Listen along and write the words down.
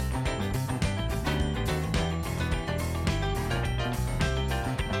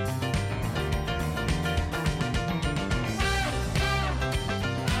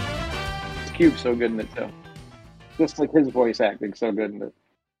Cube's so good in it too. Just like his voice acting, so good in it.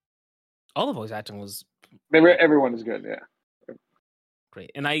 All the voice acting was Everyone is good, yeah.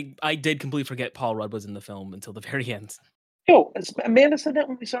 great. And I did completely forget Paul Rudd was in the film until the very end. Yo, Amanda said that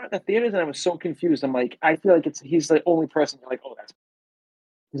when we saw it in the theaters, and I was so confused. I'm like, I feel like he's the only person you're like, oh, that's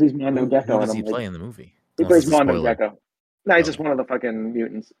because he's Mondo Gecko. Who does and he I'm play like, in the movie? He plays Mondo Gecko. No, he's just one of the fucking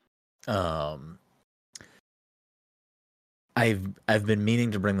mutants. I've been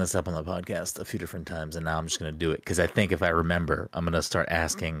meaning to bring this up on the podcast a few different times, and now I'm just going to do it because I think if I remember, I'm going to start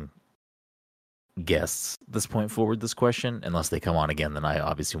asking guests this point forward this question. Unless they come on again, then I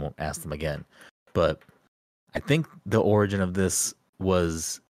obviously won't ask them again. But I think the origin of this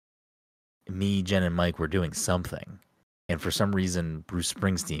was me, Jen, and Mike were doing something, and for some reason, Bruce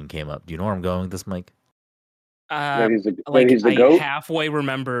Springsteen came up. Do you know where I'm going with this, Mike? He's the goat? I halfway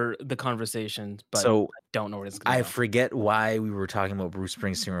remember the conversation, but I don't know where it's going. I forget why we were talking about Bruce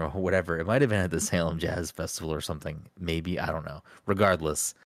Springsteen or whatever. It might have been at the Salem Jazz Festival or something. Maybe, I don't know.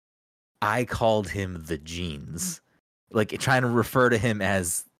 Regardless, I called him the Jeans, like trying to refer to him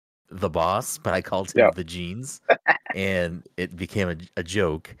as the boss, but I called him the Jeans, and it became a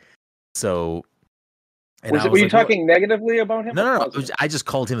joke. So. Were you talking negatively about him? No. I just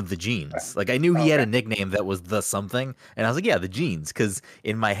called him the Jeans. Like I knew he had a nickname that was the something, and I was like, yeah, the Jeans, because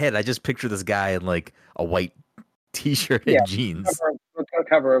in my head I just picture this guy in like a white T-shirt and jeans.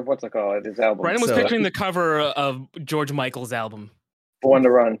 Cover of what's it called? His album. Brandon was picturing the cover of George Michael's album, Born to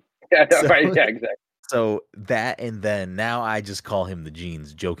Run. Yeah, right. Yeah, exactly. So that, and then now I just call him the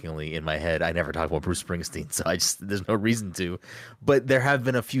Jeans jokingly in my head. I never talk about Bruce Springsteen, so there's no reason to. But there have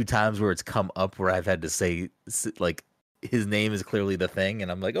been a few times where it's come up where I've had to say, like, his name is clearly the thing, and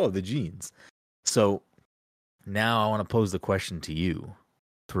I'm like, oh, the Jeans. So now I want to pose the question to you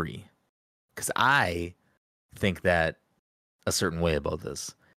three, because I think that a certain way about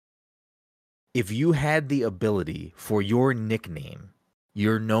this. If you had the ability for your nickname,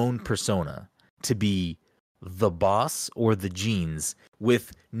 your known persona, to be the boss or the Jeans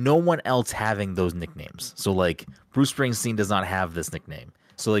with no one else having those nicknames. So like Bruce Springsteen does not have this nickname.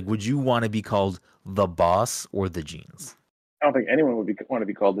 So like, would you want to be called the boss or the Jeans? I don't think anyone would want to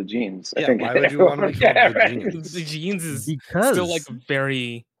be called the Jeans. Yeah, I think why would you want to be called the Jeans? The Jeans is still like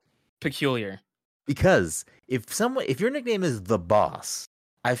very peculiar. Because if your nickname is the boss,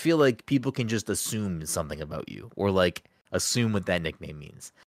 I feel like people can just assume something about you or like assume what that nickname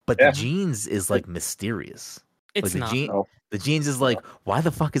means. But the Jeans is like mysterious. It's like the Jeans is like, why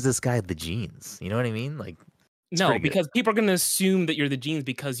the fuck is this guy the Jeans? You know what I mean? Like, no, because people are going to assume that you're the Jeans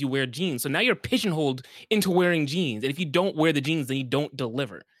because you wear jeans. So now you're pigeonholed into wearing jeans. And if you don't wear the jeans, then you don't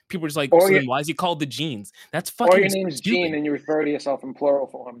deliver. People are just like, so then why is he called the Jeans? That's fucking. Or your name's Gene and you refer to yourself in plural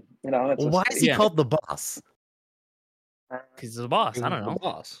form. You know. Why is he called the boss? Because he's the boss. I don't know. The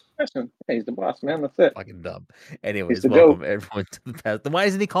boss. Yeah, he's the boss, man. That's it. Fucking dumb. Anyways, welcome everyone to the past. Then why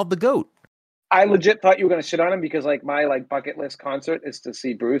isn't he called the GOAT? I legit thought you were going to shit on him because like my like bucket list concert is to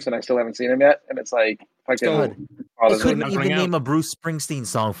see Bruce, and I still haven't seen him yet. And it's like, I couldn't even name a Bruce Springsteen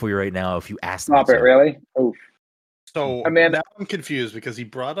song for you right now if you asked me. Stop it, really? Oof. So now I'm confused because he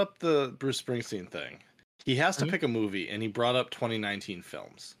brought up the Bruce Springsteen thing. He has to pick a movie, and he brought up 2019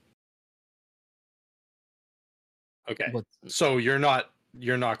 films. Okay, so you're not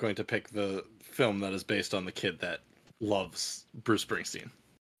going to pick the film that is based on the kid that loves Bruce Springsteen.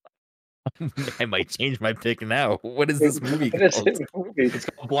 I might change my pick now. What is this movie called? It's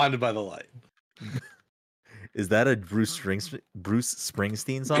called Blinded by the Light. Is that a Bruce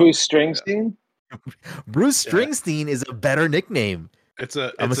Springsteen song? Bruce Springsteen? Bruce Springsteen is a better nickname.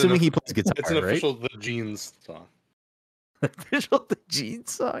 I'm assuming he plays guitar. It's an official The Jeans song. Official The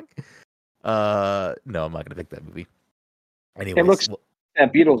Jeans song? No, I'm not gonna pick that movie. Anyways, it looks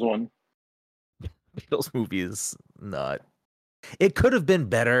that Beatles one. Beatles movie is not. It could have been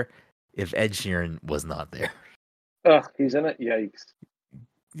better if Ed Sheeran was not there. Ugh, he's in it. Yikes!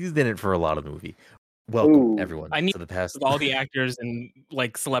 He's in it for a lot of the movie. Welcome everyone. I need to the past. All the actors and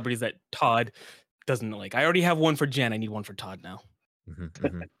like celebrities that Todd doesn't like. I already have one for Jen. I need one for Todd now.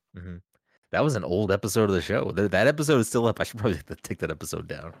 That was an old episode of the show. That episode is still up. I should probably take that episode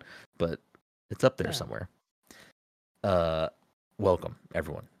down, but it's up there somewhere. Welcome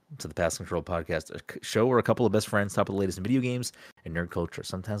everyone to the Pass Control Podcast, a show where a couple of best friends talk about the latest in video games and nerd culture.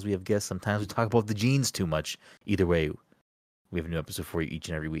 Sometimes we have guests, sometimes we talk about the Jeans too much. Either way, we have a new episode for you each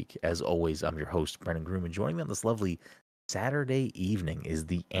and every week. As always, I'm your host, Brendan Groom, and joining me on this lovely Saturday evening is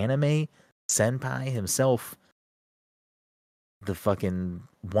the anime senpai himself, the fucking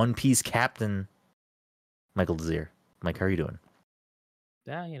One Piece captain, Michael Desir. Mike, how are you doing?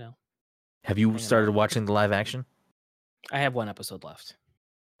 Yeah, you know. Have you started watching the live action? I have one episode left.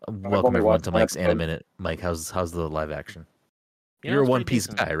 Welcome everyone watched to one Mike's episode. Minute. Mike, how's the live action? You know, You're a it's One pretty Piece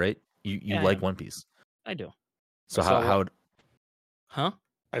decent. guy, right? You Yeah, I like am. One Piece. I do. So I saw how Huh?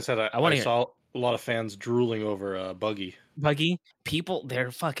 I said I wanna I hear- saw a lot of fans drooling over Buggy. Buggy? People,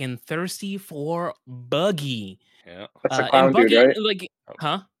 they're fucking thirsty for Buggy. Yeah. That's the And clown Buggy, dude, right? like,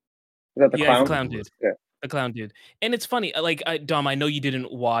 huh? Is that the Yeah, he's clown? the clown dude. Yeah. The clown dude. And it's funny, like, Dom, I know you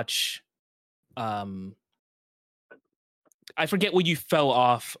didn't watch. I forget what you fell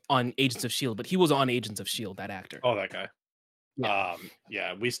off on Agents of Shield, but he was on Agents of Shield. That actor. Oh, that guy. Yeah.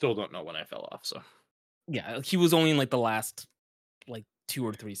 Yeah, we still don't know when I fell off. So Yeah, he was only in like the last like 2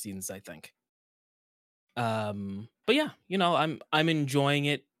 or 3 seasons, I think. But yeah, you know, I'm enjoying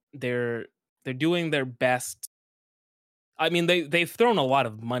it. They're doing their best. I mean, they've thrown a lot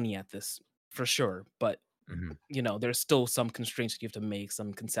of money at this for sure, but you know, there's still some constraints that you have to make,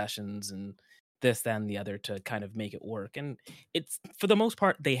 some concessions and this, that, and the other to kind of make it work. And it's for the most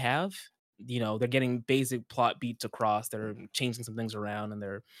part they have. You know, they're getting basic plot beats across. They're changing some things around, and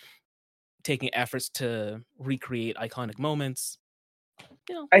they're taking efforts to recreate iconic moments.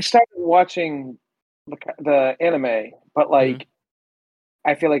 You know, I started watching the anime, but like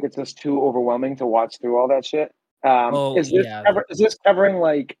I feel like it's just too overwhelming to watch through all that shit. Is this covering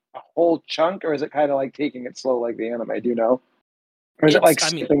like a whole chunk, or is it kind of like taking it slow like the anime? Do you know, or is it like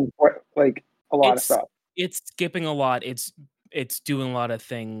skipping like a lot of stuff? It's skipping a lot. It's doing a lot of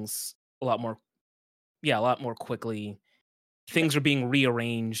things a lot more. Yeah, a lot more quickly. Things are being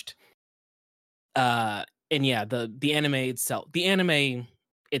rearranged. And yeah, the anime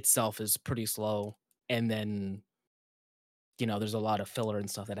itself is pretty slow, and then you know there's a lot of filler and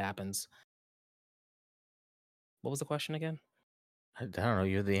stuff that happens. What was the question again? I don't know.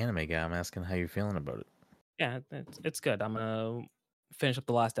 You're the anime guy. I'm asking how you're feeling about it. Yeah, it's good. I'm gonna finish up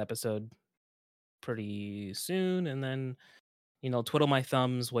the last episode pretty soon, and then you know twiddle my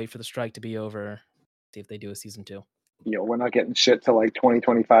thumbs, wait for the strike to be over, see if they do a season 2. You know, we're not getting shit till like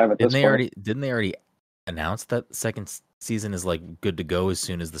 2025 at this point. Didn't they already announce that second season is like good to go as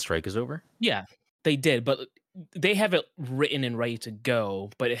soon as the strike is over? Yeah, they did, but they have it written and ready to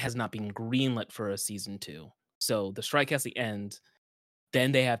go, but it has not been greenlit for a season 2. So the strike has to end.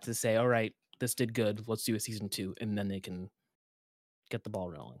 Then they have to say, all right, this did good. Let's do a season 2. And then they can get the ball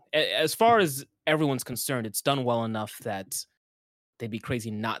rolling. As far as everyone's concerned, it's done well enough that they'd be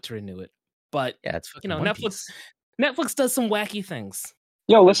crazy not to renew it. But yeah, it's you know, Netflix does some wacky things.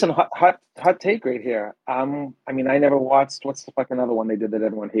 Yo, listen, hot take right here. I mean, I never watched what's the fucking other one they did that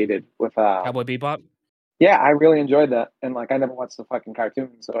everyone hated with Cowboy Bebop. Yeah, I really enjoyed that, and like I never watched the fucking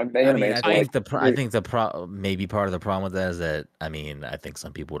cartoon, so I'm the anime. I think maybe part of the problem with that is that I think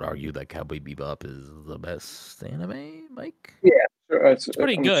some people would argue that Cowboy Bebop is the best anime. Mike, yeah, sure, it's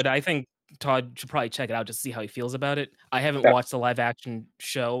pretty good. I think Todd should probably check it out just to see how he feels about it. I haven't watched the live action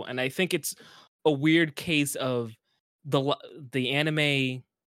show, and I think it's a weird case of the anime.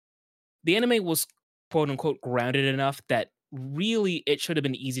 The anime was quote unquote grounded enough that really it should have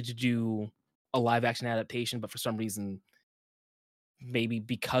been easy to do a live action adaptation, but for some reason, maybe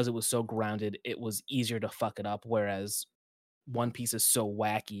because it was so grounded, it was easier to fuck it up. Whereas One Piece is so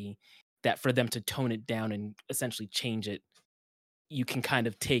wacky that for them to tone it down and essentially change it, you can kind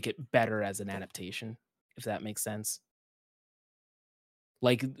of take it better as an adaptation, if that makes sense.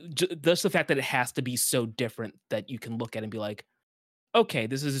 Like just the fact that it has to be so different that you can look at it and be like, okay,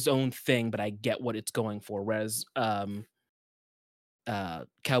 this is its own thing, but I get what it's going for. Whereas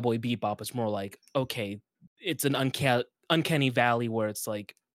Cowboy Bebop is more like, okay, it's an uncanny valley where it's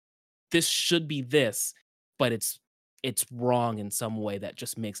like this should be this, but it's wrong in some way that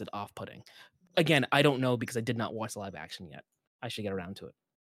just makes it off-putting. Again, I don't know because I did not watch the live action yet. I should get around to it.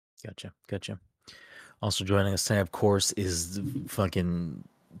 Gotcha. Also joining us tonight, of course, is the fucking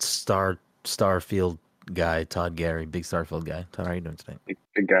Starfield guy, Todd Gary, big Starfield guy. Todd, how are you doing tonight? Big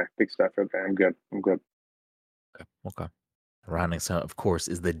guy, big Starfield guy. I'm good. Okay. Rounding us out, of course,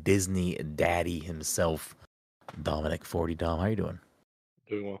 is the Disney daddy himself, Dominic 40. Dom, how are you doing?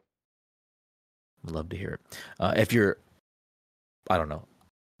 Doing well. Love to hear it. If you're, I don't know,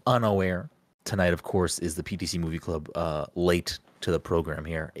 unaware, tonight, of course, is the PTC Movie Club late to the program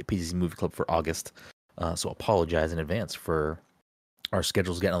here. A PTC Movie Club for August. So apologize in advance for our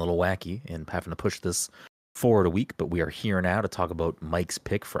schedules getting a little wacky and having to push this forward a week. But we are here now to talk about Mike's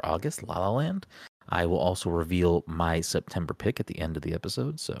pick for August, La La Land. I will also reveal my September pick at the end of the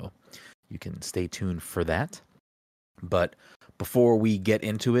episode, so you can stay tuned for that. But before we get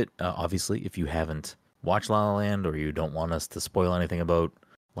into it, obviously, if you haven't watched La La Land or you don't want us to spoil anything about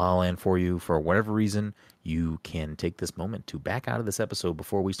La La Land for you for whatever reason, you can take this moment to back out of this episode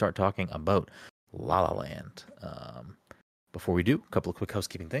before we start talking about La La Land. Before we do, a couple of quick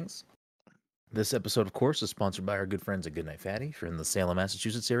housekeeping things. This episode, of course, is sponsored by our good friends at Goodnight Fatty. If you're in the Salem,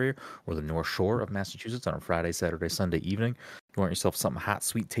 Massachusetts area or the North Shore of Massachusetts on a Friday, Saturday, Sunday evening, you want yourself something hot,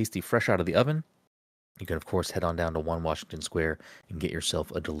 sweet, tasty, fresh out of the oven, you can, of course, head on down to 1 Washington Square and get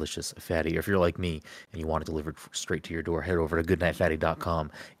yourself a delicious fatty. Or if you're like me and you want it delivered straight to your door, head over to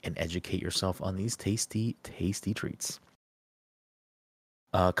goodnightfatty.com and educate yourself on these tasty, tasty treats.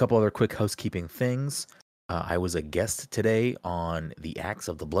 A couple other quick housekeeping things. I was a guest today on the Acts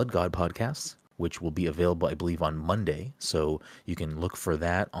of the Blood God podcast, which will be available, I believe, on Monday. So you can look for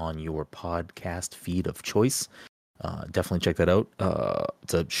that on your podcast feed of choice. Definitely check that out.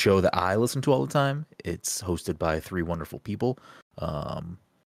 It's a show that I listen to all the time. It's hosted by 3 wonderful people.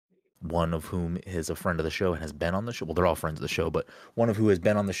 One of whom is a friend of the show and has been on the show. Well, they're all friends of the show, but one of who has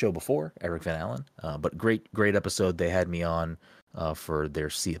been on the show before, Eric Van Allen. But great episode. They had me on for their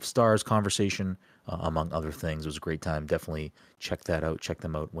Sea of Stars conversation, among other things. It was a great time. Definitely check that out. Check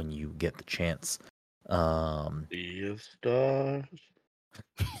them out when you get the chance. Sea of Stars.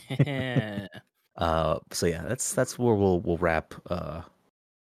 So yeah, that's where we'll wrap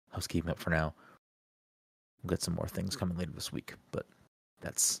housekeeping up for now. We'll get some more things coming later this week, but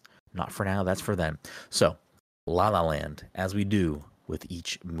that's not for now. That's for then. So, La La Land, as we do with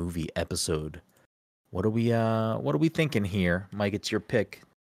each movie episode. What are we thinking here, Mike? It's your pick.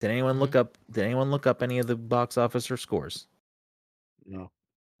 Did anyone look up any of the box office or scores? No.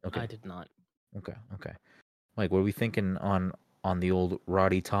 Okay. I did not. Okay. Mike, what are we thinking on the old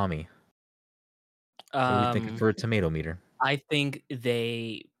Roddy Tommy? What are we thinking for a tomato meter? I think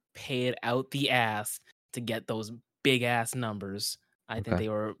they paid out the ass to get those big ass numbers. I think they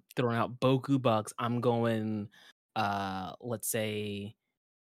were throwing out boku bucks. I'm going, let's say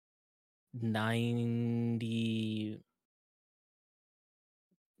 90,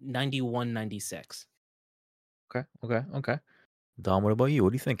 91, 96. Okay. Dom, what about you?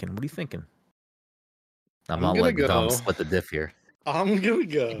 What are you thinking? I'm not gonna letting go. Dom split the diff here. I'm gonna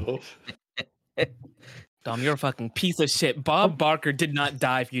go. Dom, you're a fucking piece of shit. Bob Barker did not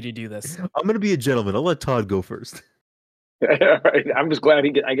die for you to do this. I'm gonna be a gentleman. I'll let Todd go first. All right. I'm just glad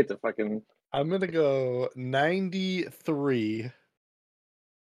I get to fucking. I'm gonna go 93,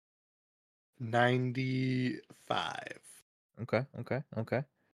 95. Okay.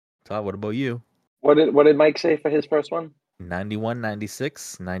 Todd, what about you? What did Mike say for his first one? 91,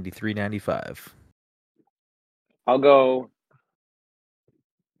 96, 93, 95. I'll go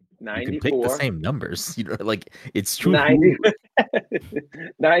 94. You can pick the same numbers. You know, like it's true.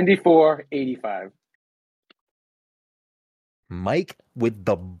 94, 85. Mike with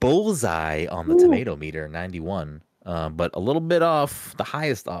the bullseye on the tomato meter, 91. But a little bit off, the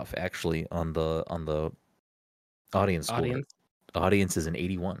highest off actually on the audience score. Audience is an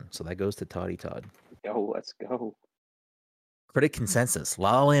 81, so that goes to Todd. Let's go. Critic consensus: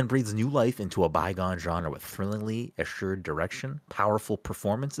 La La Land breathes new life into a bygone genre with thrillingly assured direction, powerful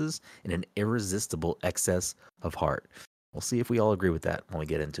performances, and an irresistible excess of heart. We'll see if we all agree with that when we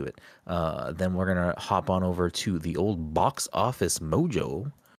get into it. Then we're going to hop on over to the old box office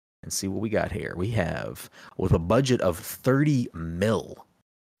mojo and see what we got here. We have, with a budget of 30 mil.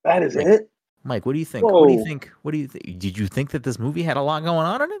 That is it? Mike, what do you think? Whoa. What do you think? Did you think that this movie had a lot going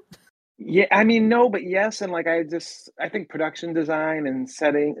on in it? Yeah, I mean, no, but yes. And like, I think production design and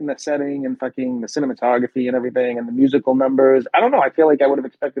setting and fucking the cinematography and everything and the musical numbers. I don't know. I feel like I would have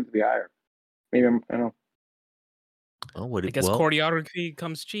expected it to be higher. Maybe I don't know. I guess choreography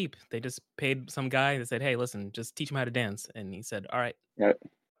comes cheap. They just paid some guy that said, "Hey, listen, just teach him how to dance," and he said, "All right."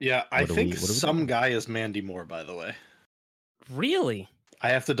 Yeah, I think some guy is Mandy Moore, by the way. Really? I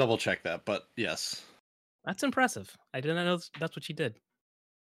have to double check that, but yes, that's impressive. I didn't know that's what she did.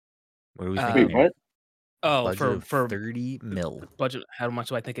 What do we think? What? Oh, for 30 mil budget. How much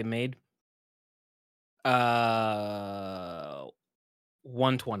do I think it made?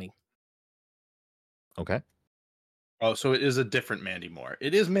 120. Okay. Oh, so it is a different Mandy Moore.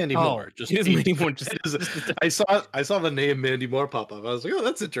 It is Mandy Moore. It is Mandy Moore. I saw the name Mandy Moore pop up. I was like, oh,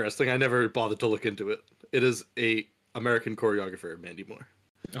 that's interesting. I never bothered to look into it. It is a American choreographer, Mandy Moore.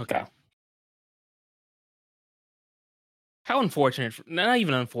 Okay. How unfortunate. Not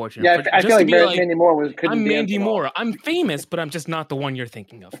even unfortunate. Yeah, I feel like Mandy Moore couldn't I'm Mandy Moore. I'm famous, but I'm just not the one you're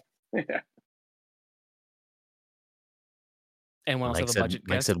thinking of. Yeah. Anyone else have a budget?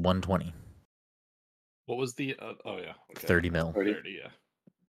 Mike said 120. What was the? Oh yeah, okay. 30 mil. 30, yeah.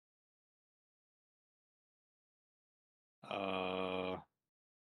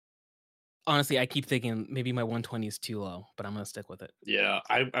 Honestly, I keep thinking maybe my 120 is too low, but I'm gonna stick with it. Yeah,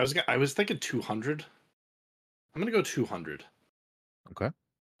 I was thinking 200. I'm gonna go 200. Okay. I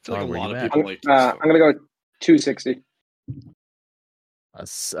feel like a lot of people like. I'm gonna go 260.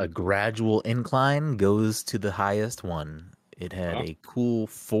 A gradual incline goes to the highest one. It had a cool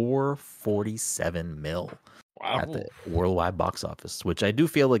 447 mil at the worldwide box office, which I do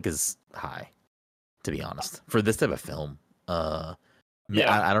feel like is high, to be honest, for this type of film. I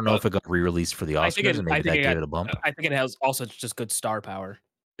don't know if it got re-released for the Oscars, and maybe that gave it a bump. I think it has also just good star power.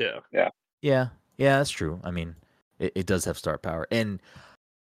 Yeah, that's true. I mean, it does have star power, and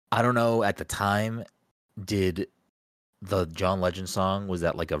I don't know at the time, did the John Legend song, was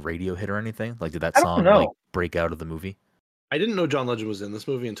that like a radio hit or anything? Like, did that song like break out of the movie? I didn't know John Legend was in this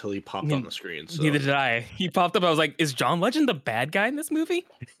movie until he popped on the screen. So. Neither did I. He popped up. I was like, "Is John Legend the bad guy in this movie?"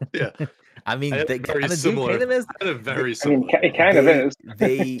 Yeah, I mean, they kind of do paint him as very similar. I mean, it kind of is.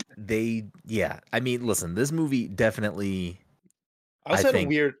 Yeah. I mean, listen, this movie definitely. I had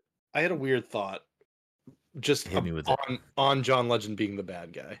a weird thought. Just hit me with on John Legend being the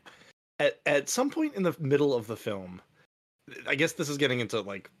bad guy. At some point in the middle of the film, I guess this is getting into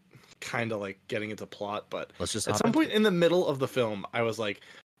getting into plot, but let's just at some point in the middle of the film, I was like,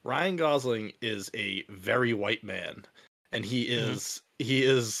 Ryan Gosling is a very white man, and he is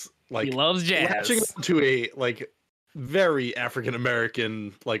like, he loves jazz, latching to a like very African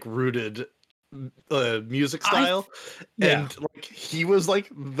American rooted music style, and like he was like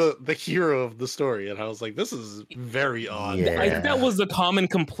the hero of the story, and I was like, this is very odd. Yeah. I think that was the common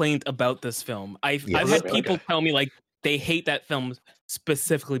complaint about this film. I've had people tell me like they hate that film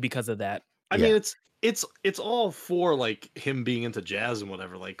specifically because of that. I mean, it's all for like him being into jazz and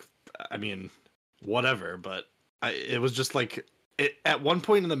whatever. Like, I mean, whatever. But it was just like at one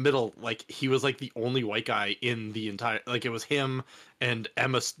point in the middle, like he was like the only white guy in the entire. Like it was him and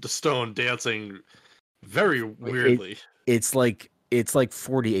Emma Stone dancing very weirdly. It's like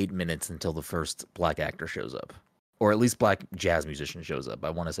 48 minutes until the first black actor shows up, or at least black jazz musician shows up.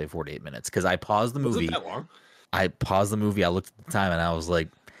 I want to say 48 minutes because I paused the movie. Was it that long? I paused the movie. I looked at the time and I was like,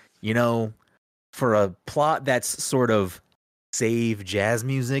 for a plot that's sort of save jazz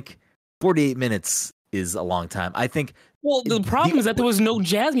music, 48 minutes is a long time. I think. Well, the problem is that there was no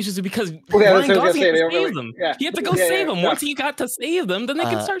jazz musicians because Ryan Gosling had to save them. Yeah. He had to go save them. Once he got to save them, then they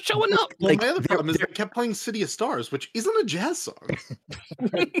could start showing up. Well, my other problem is they kept playing City of Stars, which isn't a jazz song.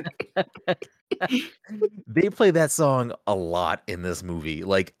 They play that song a lot in this movie,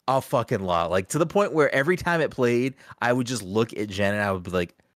 like a fucking lot, like to the point where every time it played, I would just look at Jen and I would be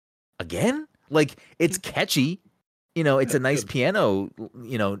like, again? Like, it's catchy, it's a nice piano,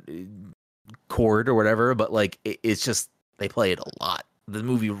 chord or whatever, but like it's just they play it a lot. The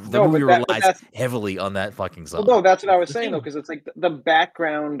movie relies heavily on that fucking song. Well, no, that's what I was saying though, because it's like the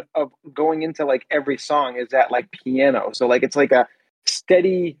background of going into like every song is that like piano, so like it's like a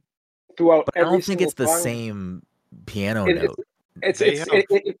steady throughout. But I don't think it's the same piano note.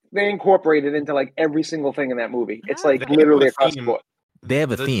 They incorporate it into like every single thing in that movie. It's like literally across the board. They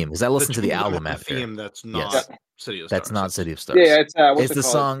have a theme because I listened to the album after. Theme that's not City of Stars. That's not City of Stars. Yeah, it's the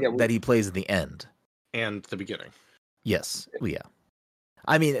song that he plays at the end and the beginning. Yes, yeah.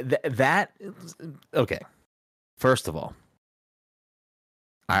 I mean that. Okay, first of all,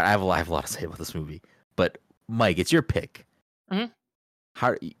 I have a lot to say about this movie, but Mike, it's your pick. Mm-hmm.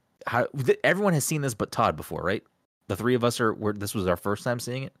 How everyone has seen this, but Todd before, right? The three of us this was our first time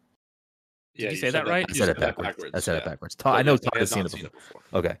seeing it. Yeah, Did you say that right? I said it backwards. I said it backwards. Todd, I know Todd has seen it before.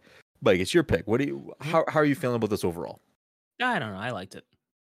 Okay, Mike, it's your pick. What do you? How are you feeling about this overall? I don't know. I liked it.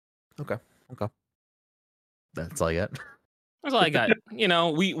 Okay. That's all you got. That's all I got.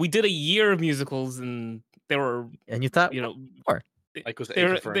 We did a year of musicals, and they were. And you thought, more. Mike was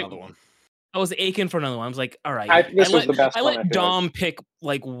aching for another one. I was aching for another one. I was like, all right. I let Dom pick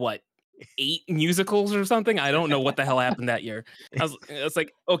like what? 8 musicals or something. I don't know what the hell happened that year. It's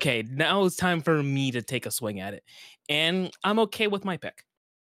like, okay, now it's time for me to take a swing at it, and I'm okay with my pick.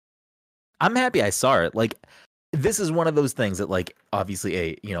 I'm happy I saw it. Like, this is one of those things that, like,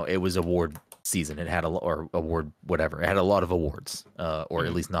 obviously, it was award season. It had or award whatever. It had a lot of awards, or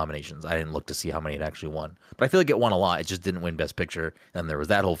at least nominations. I didn't look to see how many it actually won, but I feel like it won a lot. It just didn't win Best Picture, and there was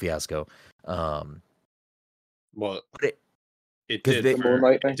that whole fiasco. Well, it did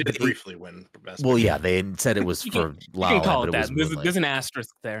briefly win Best Picture. Well, yeah, they said it was for La La Land. You can call it that. There's an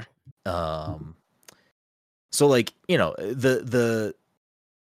asterisk there. So like,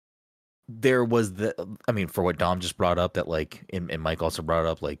 there was for what Dom just brought up, that like, and Mike also brought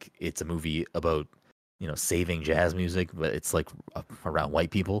up, like, it's a movie about, saving jazz music, but it's like around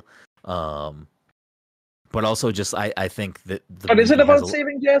white people. But also just, I think that. But is it about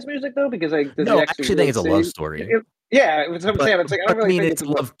saving jazz music though? Because I actually think it's a love story. Yeah, it's what I'm saying. It's like, I mean, it's a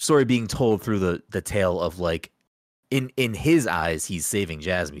love story being told through the tale of, like, in his eyes, he's saving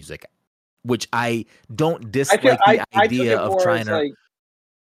jazz music. which I don't dislike the idea of trying to. Like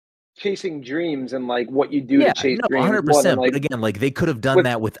chasing dreams and like what you do to chase dreams. 100%. But again, like they could have done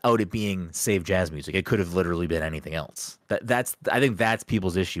that without it being Save Jazz Music. It could have literally been anything else. I think that's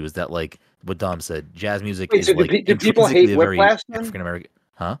people's issue is that like what Dom said, jazz music is like do people hate Whiplash? African American,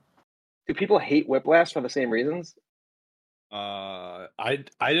 huh? Do people hate Whiplash for the same reasons? I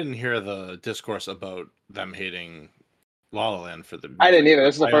didn't hear the discourse about them hating La La Land for the music. I didn't either.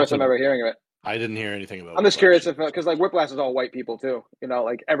 This is the first time ever hearing of it. I didn't hear anything about. I'm just curious if because like Whiplash is all white people too. You know,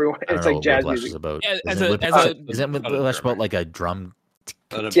 like everyone. It's like jazz music. Isn't Whiplash about like a drum?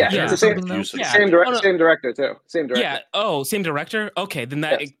 Yeah, same director too. Same director. Yeah. Oh, same director. Okay, then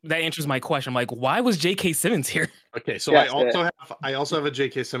that answers my question. I'm like, why was J.K. Simmons here? Okay, so I also have a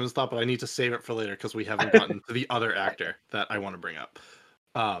J.K. Simmons thought, but I need to save it for later because we haven't gotten to the other actor that I want to bring up.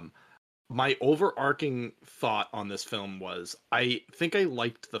 My overarching thought on this film was I think I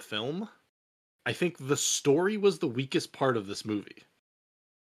liked the film. I think the story was the weakest part of this movie.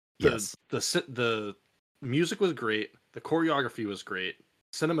 The music was great. The choreography was great.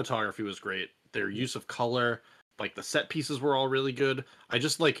 Cinematography was great. Their use of color, like the set pieces were all really good. I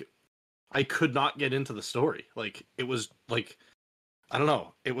could not get into the story. Like it was like, I don't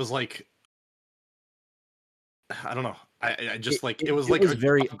know. It was like, I don't know. I just like it was like a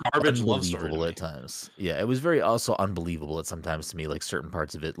very garbage love story at times. Yeah, it was very also unbelievable at sometimes to me. Like certain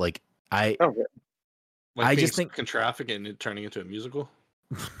parts of it, like I just think in traffic and it turning into a musical.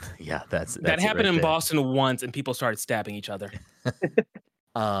 Yeah, that's that happened in Boston once, and people started stabbing each other.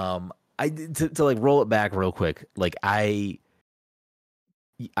 To like roll it back real quick. Like I'm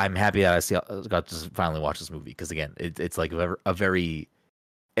happy that I got to finally watch this movie because again, it's like a very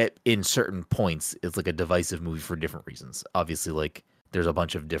in certain points, it's like a divisive movie for different reasons. Obviously, like there's a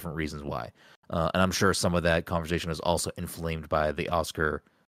bunch of different reasons why, and I'm sure some of that conversation is also inflamed by the Oscar,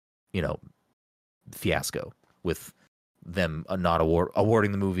 fiasco with them not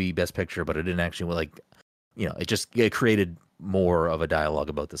awarding the movie Best Picture, but it didn't actually it created more of a dialogue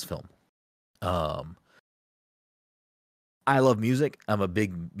about this film. I love music. I'm a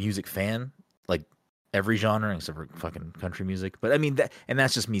big music fan, like every genre except for fucking country music. But I mean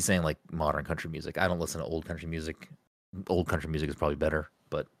that's just me saying like modern country music. I don't listen to old country music. Old country music is probably better,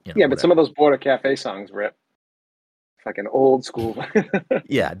 but but some of those Border Cafe songs, Rip. Fucking old school.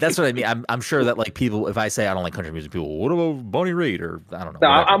 Yeah, that's what I mean. I'm sure that like people, if I say I don't like country music, people, what about Bonnie Raitt or I don't know. No,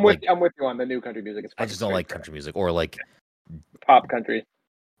 I'm with you on the new country music. I just don't like country music or like pop country,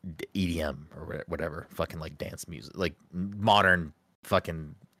 EDM or whatever. Fucking like dance music, like modern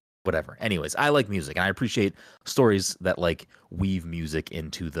fucking whatever. Anyways, I like music and I appreciate stories that like weave music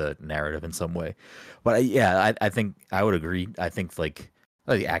into the narrative in some way. But I think I would agree. I think like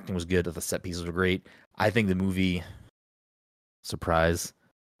the acting was good. The set pieces were great. I think the movie. Surprise,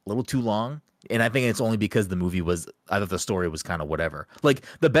 a little too long, and I think it's only because the movie was. I thought the story was kind of whatever. Like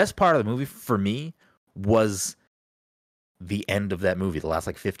the best part of the movie for me was the end of that movie. The last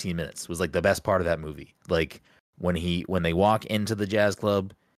like 15 minutes was like the best part of that movie. Like when they walk into the jazz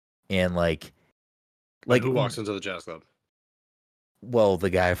club, and like who walks into the jazz club? Well, the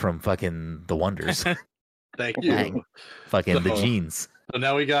guy from fucking The Wonders. Thank you. Fucking the Jeans. So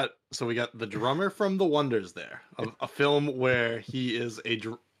now we got the drummer from The Wonders there, a film where he is a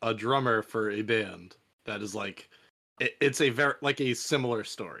drummer for a band that is like it's a very like a similar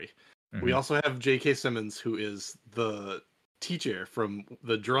story. Mm-hmm. We also have J.K. Simmons, who is the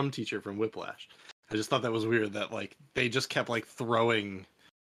drum teacher from Whiplash. I just thought that was weird that like they just kept like throwing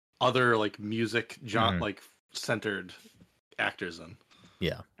other like music like centered actors in.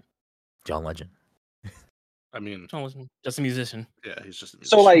 Yeah, John Legend. I mean, John was just a musician. Yeah, he's just a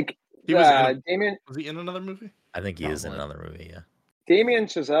musician. So, like, Damien... Was he in another movie? I think he is in another movie, yeah. Damien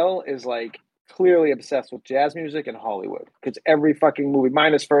Chazelle is, like, clearly obsessed with jazz music and Hollywood. Because every fucking movie,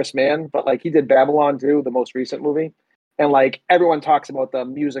 minus First Man, but, like, he did Babylon, too, the most recent movie. And, like, everyone talks about the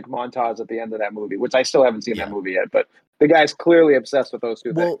music montage at the end of that movie, which I still haven't seen that movie yet. But the guy's clearly obsessed with those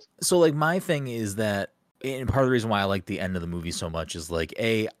two things. So, like, my thing is that, and part of the reason why I like the end of the movie so much is, like,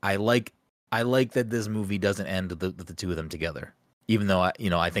 I like that this movie doesn't end with the two of them together, even though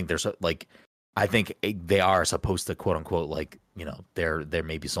I think they're like, I think they are supposed to quote unquote like they're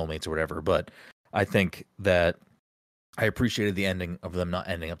maybe soulmates or whatever. But I think that I appreciated the ending of them not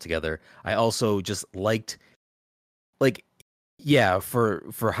ending up together. I also just liked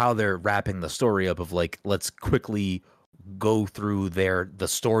for how they're wrapping the story up of like let's quickly go through the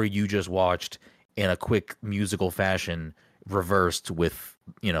story you just watched in a quick musical fashion. Reversed with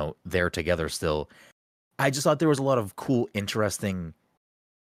they're together still. I just thought there was a lot of cool, interesting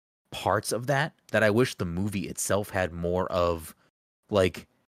parts of that I wish the movie itself had more of. Like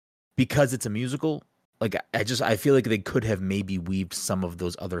because it's a musical, like I feel like they could have maybe weaved some of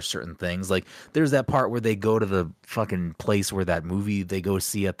those other certain things. Like there's that part where they go to the fucking place where that movie they go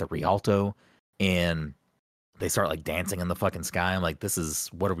see at the Rialto, and they start like dancing in the fucking sky. I'm like,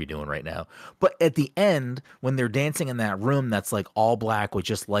 what are we doing right now? But at the end, when they're dancing in that room that's like all black with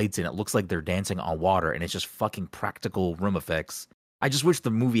just lights and it looks like they're dancing on water and it's just fucking practical room effects. I just wish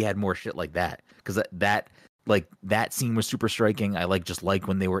the movie had more shit like that, because that scene was super striking. I like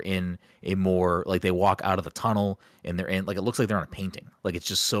when they were in a more like they walk out of the tunnel and they're in like it looks like they're on a painting. Like it's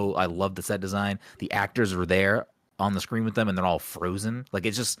just so I love the set design. The actors are there on the screen with them and they're all frozen. Like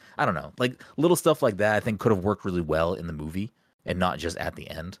it's just I don't know. Like little stuff like that I think could have worked really well in the movie and not just at the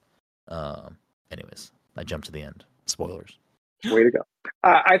end. Anyways, I jumped to the end. Spoilers. Way to go.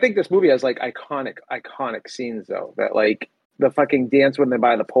 I think this movie has like iconic scenes though, that like the fucking dance when they're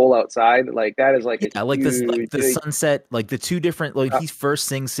by the pole outside, like that is like I like this, like the sunset, like the two different, like he first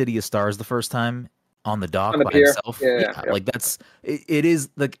sings "City of Stars" the first time on the dock by himself. Yeah, like that's it is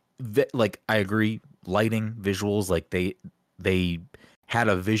like I agree. Lighting, visuals, like they had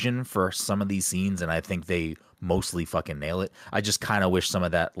a vision for some of these scenes, and I think they mostly fucking nail it. I just kind of wish some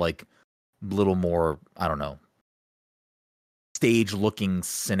of that like little more, I don't know, stage looking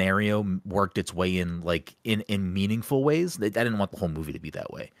scenario worked its way in like in meaningful ways. I didn't want the whole movie to be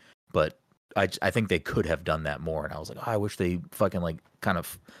that way, but I think they could have done that more, and I was like, I wish they fucking like kind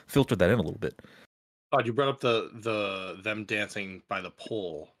of filtered that in a little bit. You brought up the them dancing by the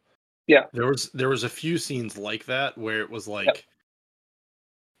pole. Yeah, there was a few scenes like that where it was like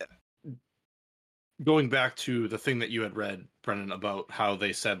going back to the thing that you had read, Brennan, about how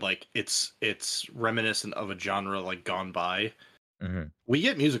they said like it's reminiscent of a genre like gone by. Mm-hmm. We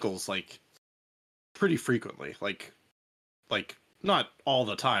get musicals like pretty frequently, like not all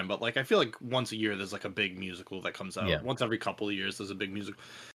the time, but like I feel like once a year there's like a big musical that comes out. Yeah. Once every couple of years there's a big musical.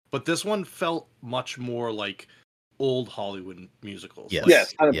 But this one felt much more like old Hollywood musicals. Yes,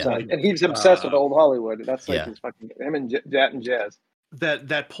 yes, 100%. Like, and he's obsessed with old Hollywood. That's like his fucking him and Jet and Jazz.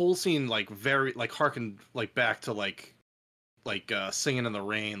 That pole scene like very like harkened like back to like Singing in the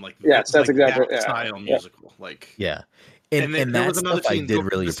Rain, like yes, that's like exactly that style musical. Like and that was stuff I did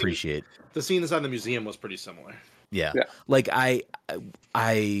really appreciate. The scene inside the museum was pretty similar. Yeah. Like I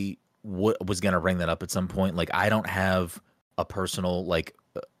was gonna bring that up at some point. Like I don't have a personal like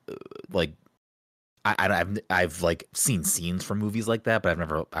I've like seen scenes from movies like that, but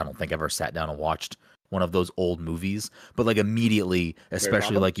I don't think I've ever sat down and watched one of those old movies. But like immediately,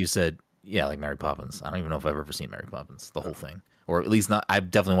 especially like you said, like Mary Poppins. I don't even know if I've ever seen Mary Poppins, the whole thing, or at least not.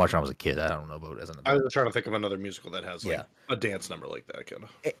 I've definitely watched it when I was a kid. I don't know about it as an adult. I was trying to think of another musical that has like a dance number like that kind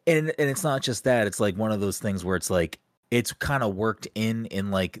of. And it's not just that. It's like one of those things where it's like it's kind of worked in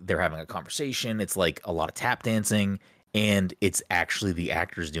like they're having a conversation. It's like a lot of tap dancing, and it's actually the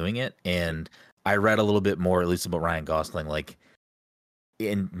actors doing it. And I read a little bit more, at least about Ryan Gosling, like,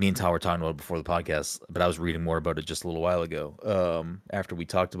 and me and Tal were talking about it before the podcast, but I was reading more about it just a little while ago, after we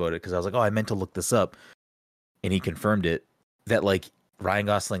talked about it, because I was like, I meant to look this up, and he confirmed it, that, like, Ryan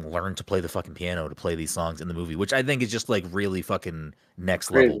Gosling learned to play the fucking piano to play these songs in the movie, which I think is just, like, really fucking next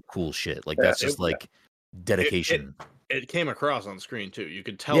level cool shit. Like, that's just, like, dedication. It came across on screen too. You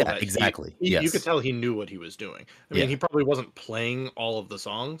could tell that exactly. You could tell he knew what he was doing. I mean, he probably wasn't playing all of the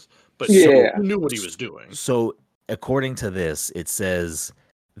songs, but he knew what he was doing. So, according to this, it says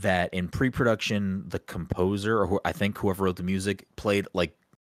that in pre-production, the composer, or I think whoever wrote the music, played like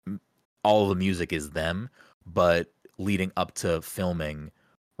all of the music is them, but leading up to filming,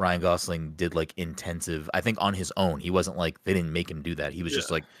 Ryan Gosling did like intensive, I think on his own. He wasn't like, they didn't make him do that. He was just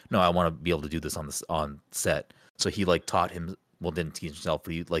like, no, I want to be able to do this on set. So he like taught him, well, didn't teach himself,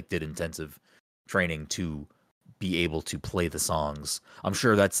 but he like did intensive training to be able to play the songs. I'm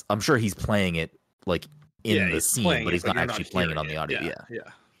sure he's playing it like in the scene, but he's not actually playing it on the audio. Yeah.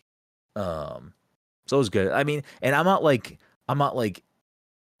 So it was good. I mean, and I'm not like,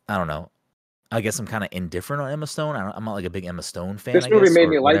 I don't know. I guess I'm kind of indifferent on Emma Stone. I'm not like a big Emma Stone fan. This movie made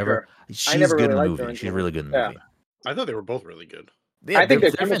me like her. She's good in the movie. She's really good in the movie. I thought they were both really good. Yeah, I think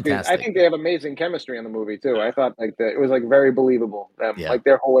I think they have amazing chemistry in the movie too. I thought like it was like very believable. Like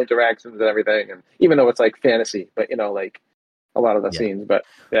their whole interactions and everything, and even though it's like fantasy, but you know, like a lot of the scenes. But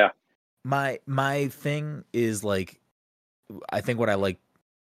my thing is like, I think what I like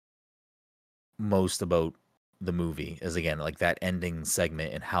most about the movie is, again, like that ending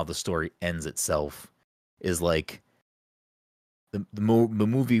segment and how the story ends itself is like the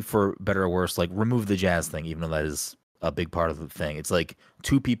movie, for better or worse, like remove the jazz thing, even though that is a big part of the thing. It's like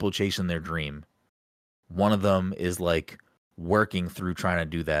two people chasing their dream. One of them is like working through trying to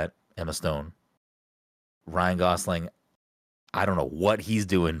do that, Emma Stone. Ryan Gosling, I don't know what he's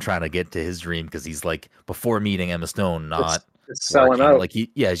doing trying to get to his dream because he's like before meeting Emma Stone, not it's selling working. out. Like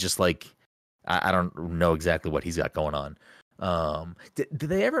it's just like I don't know exactly what he's got going on. Did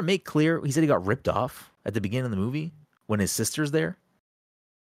they ever make clear? He said he got ripped off at the beginning of the movie when his sister's there.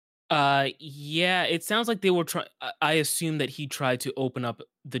 Yeah, it sounds like they were trying. I assume that he tried to open up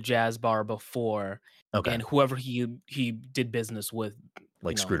the jazz bar before, and whoever he did business with,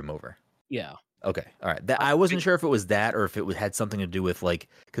 like screwed him over. Yeah. Okay. All right. I wasn't sure if it was that or if it had something to do with like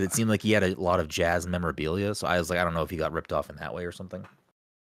because it seemed like he had a lot of jazz memorabilia. So I was like, I don't know if he got ripped off in that way or something.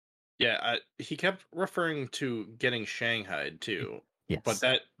 Yeah, he kept referring to getting shanghaied too. Yes.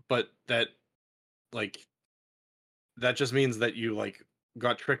 But that like that just means that you like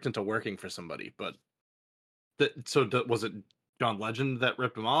got tricked into working for somebody. But was it John Legend that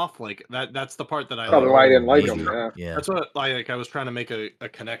ripped him off? Like that's the part that I probably why I didn't like him. Yeah. That's what I was trying to make a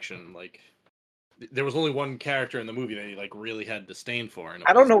connection. Like there was only one character in the movie that he like really had disdain for. And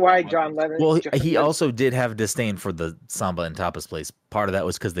I don't know why John Legend. Well, he also did have disdain for the Samba and Tapas place. Part of that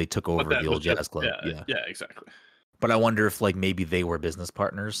was because they took over the old jazz club. Yeah, exactly. But I wonder if like maybe they were business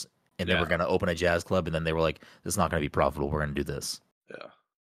partners and they were going to open a jazz club, and then they were like, "This is not going to be profitable. We're going to do this." Yeah.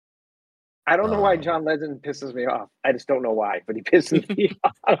 I don't know why John Legend pisses me off. I just don't know why, but he pisses me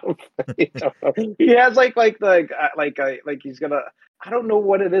off. He has like he's gonna. I don't know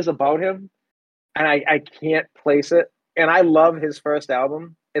what it is about him, and I can't place it. And I love his first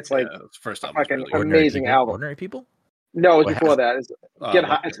album. It's like first album, fucking really amazing album. Ordinary People? No, it was before that. It's Get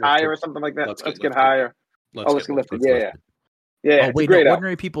High, it's Higher or something like that. Let's Get Higher. Let's Get Lifted. Yeah. Oh wait, no,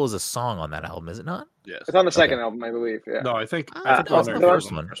 Ordinary People is a song on that album, is it not? Yes. It's on the second album, I believe. Yeah. No, I think it was the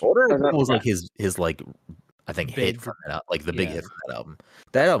first one. Ordinary People was like his like I think hit from that, like the big hit from that album.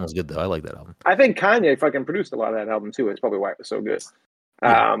 That album was good though. I like that album. I think Kanye fucking produced a lot of that album too. It's probably why it was so good.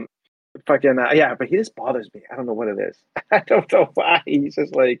 Yeah. But he just bothers me. I don't know what it is. I don't know why. He's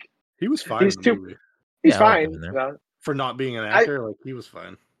just like he was fine. He's fine for not being an actor. Like he was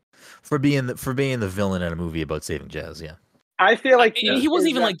fine for being the villain in a movie about saving jazz. Yeah, I feel like he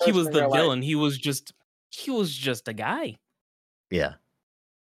wasn't even like he was the villain. He was just a guy. Yeah.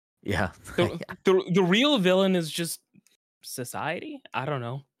 The real villain is just society. I don't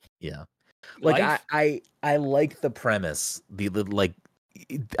know. Yeah, like I like the premise. Like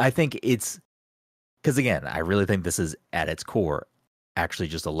I think it's because again, I really think this is at its core actually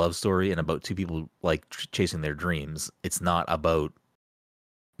just a love story and about two people like chasing their dreams. It's not about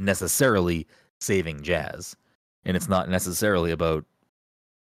necessarily saving jazz, and it's not necessarily about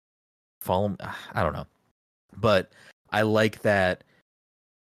I don't know, but I like that.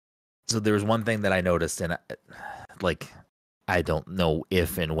 So there was one thing that I noticed, and I don't know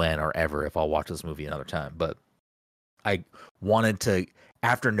if and when or ever if I'll watch this movie another time, but I wanted to,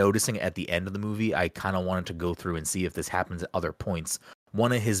 after noticing at the end of the movie, I kind of wanted to go through and see if this happens at other points.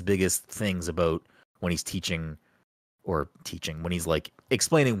 One of his biggest things about when he's when he's like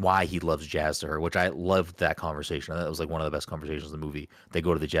explaining why he loves jazz to her, which I loved that conversation. That was like one of the best conversations in the movie. They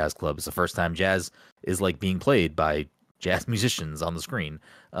go to the jazz club. It's the first time jazz is like being played by jazz musicians on the screen.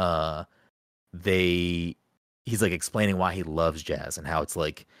 He's like explaining why he loves jazz and how it's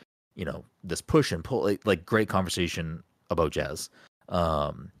like, you know, this push and pull, like great conversation about jazz.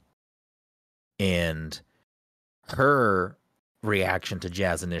 And her reaction to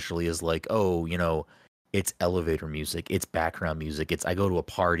jazz initially is like, oh, you know, it's elevator music, it's background music, I go to a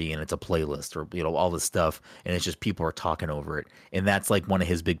party and it's a playlist, or, you know, all this stuff, and it's just people are talking over it. And that's like one of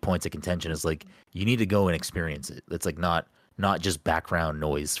his big points of contention is like, you need to go and experience it. It's like not just background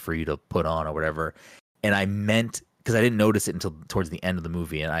noise for you to put on or whatever. And I meant, because I didn't notice it until towards the end of the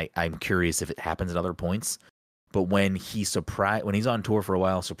movie, and I'm curious if it happens at other points, but when he's on tour for a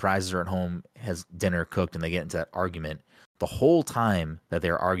while, surprises her at home, has dinner cooked, and they get into that argument, the whole time that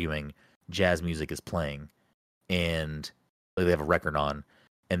they're arguing, jazz music is playing, and like, they have a record on,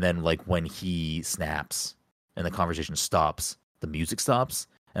 and then like when he snaps and the conversation stops, the music stops,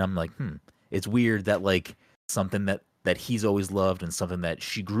 and I'm like, it's weird that like something that he's always loved and something that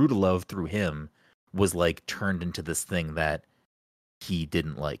she grew to love through him was like turned into this thing that he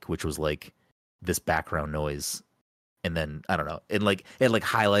didn't like, which was like this background noise. And then I don't know, it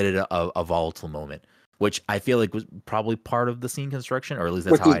highlighted a volatile moment, which I feel like was probably part of the scene construction, or at least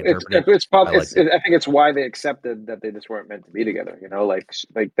that's how I interpret it. It's probably. I think it's why they accepted that they just weren't meant to be together. You know, like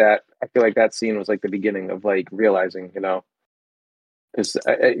that. I feel like that scene was like the beginning of like realizing, you know, because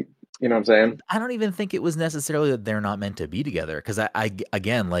you know what I'm saying. I don't even think it was necessarily that they're not meant to be together, because I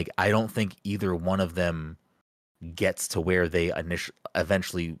again, like, I don't think either one of them gets to where they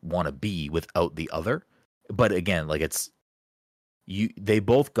eventually want to be without the other. But again, like, they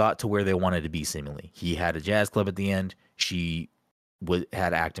both got to where they wanted to be seemingly. He had a jazz club at the end. She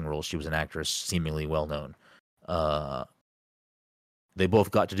had acting roles. She was an actress, seemingly well known. They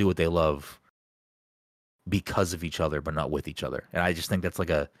both got to do what they love because of each other, but not with each other. And I just think that's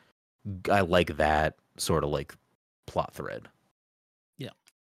like I like that sort of like plot thread. Yeah.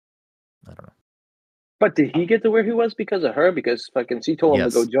 I don't know. But did he get to where he was because of her? Because fucking she told him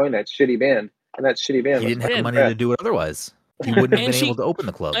to go join that shitty band, and that shitty band. He didn't have money to do it otherwise. He wouldn't have been able to open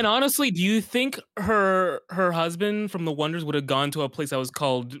the club. And honestly, do you think her husband from the Wonders would have gone to a place that was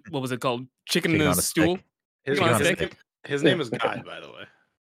called, what was it called? Chicken in a Stool? His name is Guy, by the way.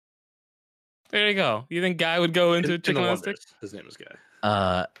 There you go. You think Guy would go into Chicken on a Stick? His name is Guy.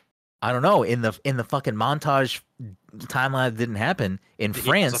 I don't know. In the fucking montage timeline that didn't happen in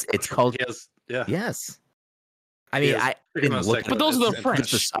France, it's called. Yes. I mean, I didn't look. But those are the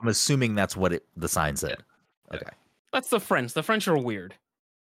French. I'm assuming that's what the sign said. Yeah. Okay. That's the French. The French are weird.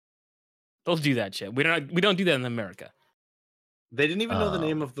 They'll do that shit. We don't do that in America. They didn't even know the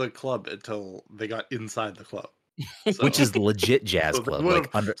name of the club until they got inside the club, which is legit jazz club, like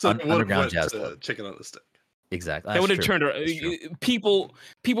underground jazz club. Chicken on the Stick. Exactly. They would have turned around. People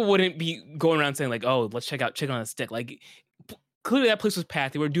wouldn't be going around saying like, "Oh, let's check out Chicken on a Stick." Like, clearly that place was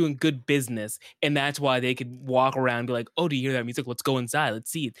packed. They were doing good business, and that's why they could walk around and be like, "Oh, do you hear that music? Let's go inside.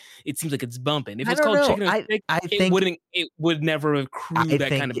 Let's see it. It seems like it's bumping." If it's called Chicken on a Stick, it would never have accrued that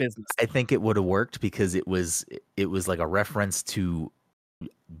kind of business. I think it would have worked because it was like a reference to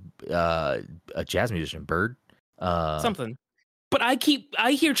a jazz musician, Bird. Something. But I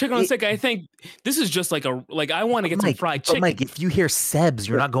hear Chicken on a Stick. I think this is just like I want to get some fried chicken. But Mike, if you hear Seb's,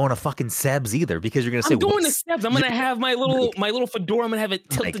 you're not going to fucking Seb's either because you're going to say, I'm going to Seb's. I'm going to have my little fedora. I'm going to have it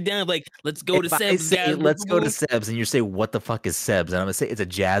tilted down. Like, let's go to Seb's. Let's go to Seb's, and you say, what the fuck is Seb's? And I'm going to say, it's a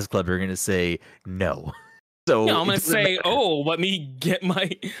jazz club. You're going to say, no. So I'm going to say, let me get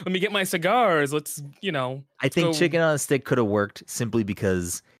my cigars. I think Chicken on a Stick could have worked simply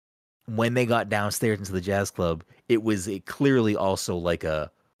because when they got downstairs into the jazz club, it was clearly also like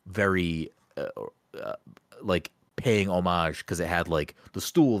a very like paying homage because it had like the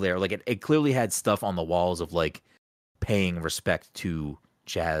stool there. Like it clearly had stuff on the walls of like paying respect to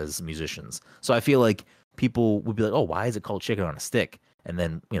jazz musicians. So I feel like people would be like, "Oh, why is it called Chicken on a Stick?" And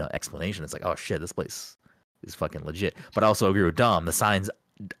then explanation. It's like, "Oh shit, this place is fucking legit." But I also agree with Dom. The sign's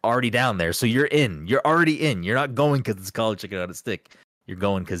already down there, so you're in. You're already in. You're not going because it's called Chicken on a Stick. You're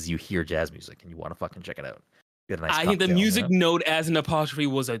going because you hear jazz music and you want to fucking check it out. I think the music note as an apostrophe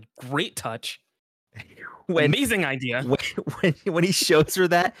was a great touch. Amazing idea. When he shows her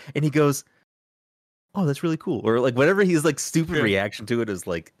that and he goes, "Oh, that's really cool," or like whatever his like stupid reaction to it is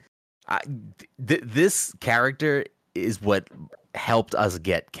like, this character is what helped us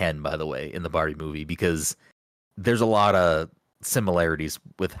get Ken, by the way, in the Barbie movie, because there's a lot of similarities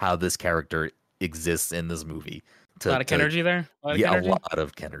with how this character exists in this movie. A lot of Kenergy there? A lot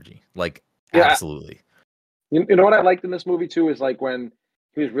of Kenergy. Like, absolutely. You know what I liked in this movie, too, is like when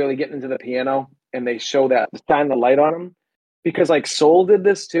he was really getting into the piano and they shine the light on him. Because, like, Soul did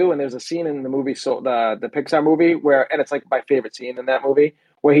this, too, and there's a scene in the movie, the Pixar movie, and it's, like, my favorite scene in that movie,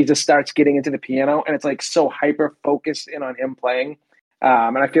 where he just starts getting into the piano, and it's, like, so hyper-focused in on him playing.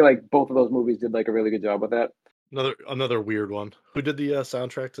 And I feel like both of those movies did, like, a really good job with that. Another weird one. Who did the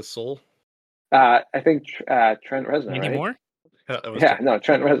soundtrack to Soul? I think Trent Reznor. Andy Moore? Trent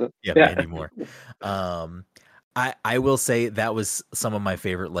Reznor. Yeah, Andy Moore. I will say that was some of my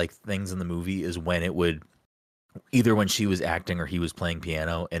favorite like things in the movie is when it would either when she was acting or he was playing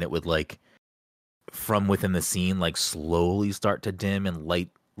piano and it would like from within the scene like slowly start to dim and light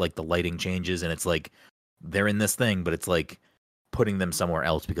like the lighting changes and it's like they're in this thing but it's like putting them somewhere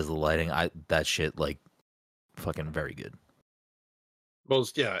else because of the lighting. That shit like fucking very good.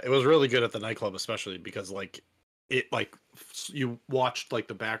 It was really good at the nightclub, especially because like it like you watched like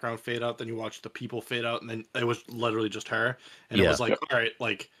the background fade out, then you watched the people fade out, and then it was literally just her, and it was like, all right,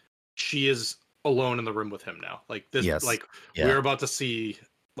 like she is alone in the room with him now. Like this, we're about to see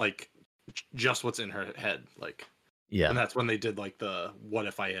like just what's in her head, like and that's when they did like the what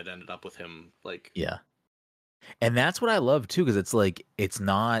if I had ended up with him, like and that's what I love too, because it's like it's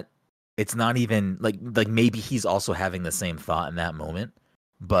not even like maybe he's also having the same thought in that moment.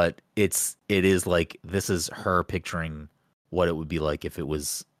 But it is like this is her picturing what it would be like if it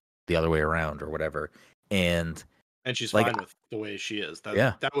was the other way around or whatever, and she's fine with the way she is.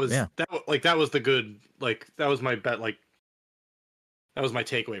 That was the good that was my bet. Like that was my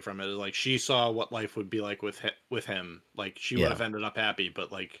takeaway from it. Is like she saw what life would be like with him. Like she would have ended up happy,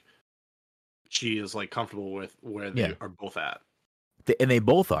 but like she is like comfortable with where they are both at. And they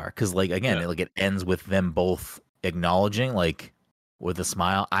both are because like again, it ends with them both acknowledging like. With a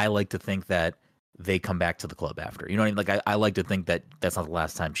smile, I like to think that they come back to the club after. You know what I mean? Like I like to think that that's not the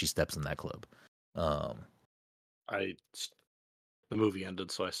last time she steps in that club. The movie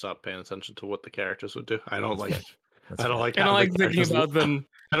ended, so I stopped paying attention to what the characters would do. I don't like I don't like thinking about them.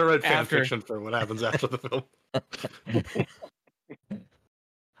 I don't read fan fiction for what happens after the film.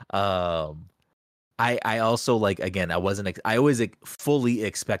 I also like, again, I was fully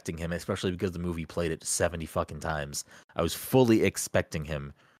expecting him, especially because the movie played it 70 fucking times. I was fully expecting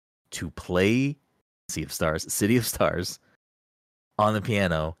him to play City of Stars on the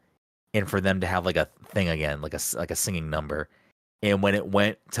piano, and for them to have like a thing again, like a singing number. And when it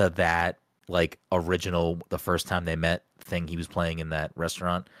went to that like original, the first time they met thing he was playing in that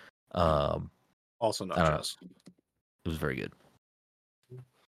restaurant, also not jazz. It was very good.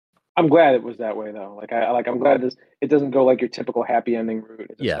 I'm glad it was that way though. I'm glad it doesn't go like your typical happy ending route.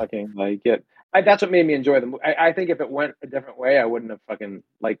 It's just fucking like it. That's what made me enjoy the movie. I think if it went a different way, I wouldn't have fucking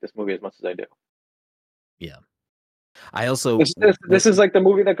liked this movie as much as I do. Yeah. I also this is like the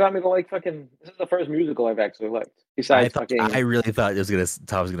movie that got me to like fucking. This is the first musical I've actually liked. Besides I really thought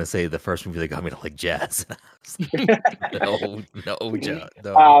Tom was gonna say the first movie that got me to like jazz. No, John.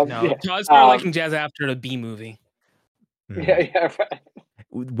 No. No, Todd started liking jazz after the B movie. Yeah. Right.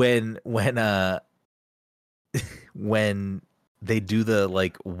 When they do the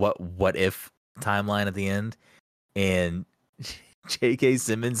like what if timeline at the end, and J.K.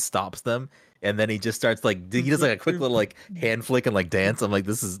 Simmons stops them, and then he just starts like he does like a quick little like hand flick and like dance. I'm like,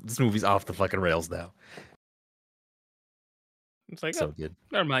 this movie's off the fucking rails now. It's like, so good.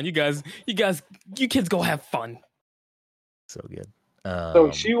 Never mind, you kids go have fun. So good. So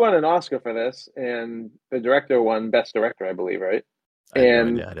she won an Oscar for this, and the director won Best Director, I believe, right? I have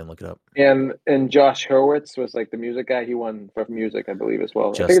no idea. I didn't look it up. And Josh Hurwitz was like the music guy. He won for music, I believe, as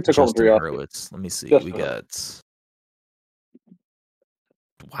well. I think it took home 3 Oscars. Hurwitz. Let me see. We got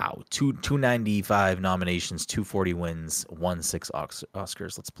 295 nominations, 240 wins, 6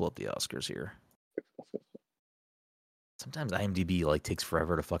 Oscars. Let's pull up the Oscars here. Sometimes IMDb like takes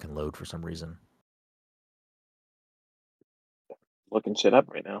forever to fucking load for some reason. Looking shit up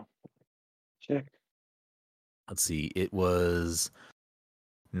right now. Check. Let's see. It was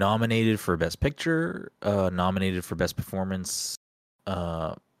nominated for Best Picture, nominated for Best Performance,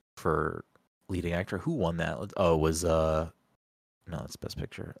 for Leading Actor. Who won that? Oh, it was no, it's Best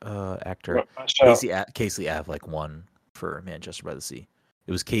Picture. Actor Casey Affleck won for Manchester by the Sea.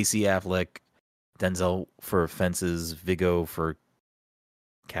 It was Casey Affleck, Denzel for Fences, Viggo for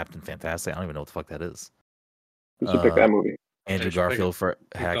Captain Fantastic. I don't even know what the fuck that is. You should pick that movie. Andrew Garfield for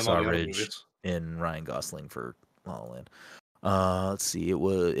Hacksaw Ridge, and Ryan Gosling for La La Land. Let's see.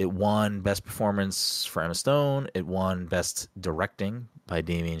 It won Best Performance for Emma Stone. It won Best Directing by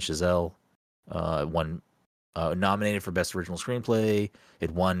Damien Chazelle. It won nominated for Best Original Screenplay.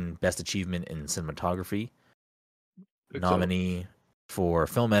 It won Best Achievement in Cinematography. Nominee for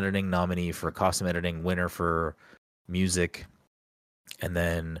Film Editing. Nominee for Costume Editing. Winner for Music. And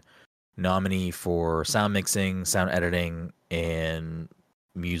then nominee for Sound Mixing, Sound Editing, and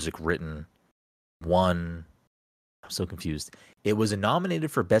Music Written. Won. I'm so confused. It was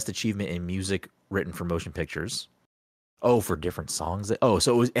nominated for Best Achievement in Music Written for Motion Pictures. Oh, for different songs. Oh,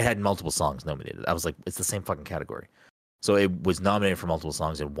 so it had multiple songs nominated. I was like, it's the same fucking category. So it was nominated for multiple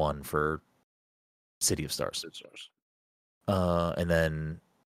songs and won for City of Stars. And then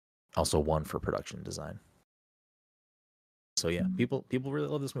also won for production design. So yeah, people really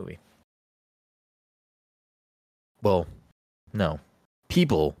love this movie. Well, no.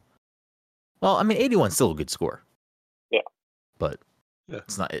 Well, I mean, 81's still a good score. Yeah. But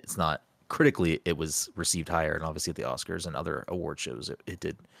it's not critically, it was received higher, and obviously at the Oscars and other award shows it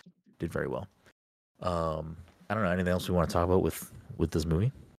did very well. I don't know, anything else we want to talk about with this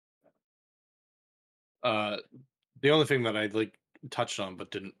movie? The only thing that I like touched on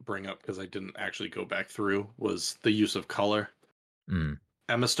but didn't bring up because I didn't actually go back through was the use of color.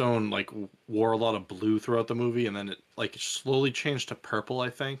 Emma Stone like wore a lot of blue throughout the movie, and then it like slowly changed to purple, I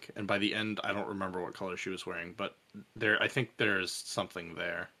think. And by the end, I don't remember what color she was wearing, but I think there's something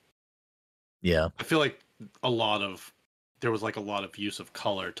there. Yeah, I feel like there was like a lot of use of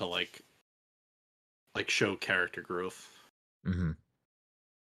color to like show character growth. Mm-hmm.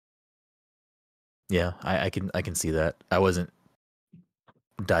 Yeah, I can see that. I wasn't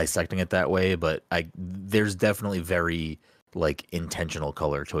dissecting it that way, but there's definitely very like intentional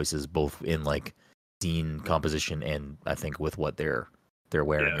color choices, both in like scene composition and I think with what they're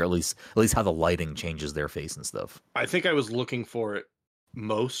wearing, or at least how the lighting changes their face and stuff. I think I was looking for it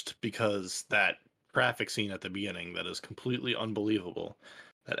most because that traffic scene at the beginning that is completely unbelievable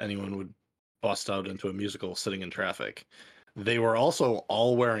that anyone would bust out into a musical sitting in traffic. they were also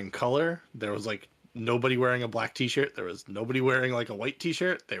all wearing color. There was like nobody wearing a black t-shirt. There was nobody wearing like a white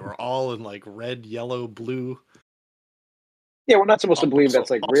t-shirt. They were all in like red, yellow, blue. Yeah, we're not supposed to believe that's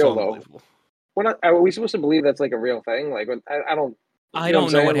like real though. Unbelievable. We're not. Are we supposed to believe that's like a real thing? Like, I don't. I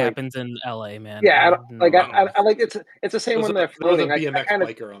don't know what happens in LA, man. Yeah, I like it's the same when they're floating. There was a BMX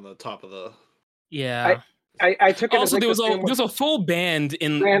biker on the top of the. Yeah. I took it. Also, as like there was a full band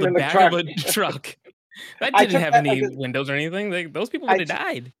in the back of a truck. That didn't have any windows or anything. Like, those people would have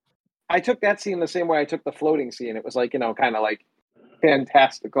died. I took that scene the same way I took the floating scene. It was like, kind of like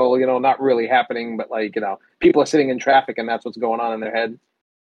fantastical, not really happening, but like, people are sitting in traffic and that's what's going on in their head.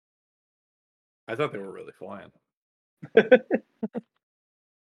 I thought they were really flying.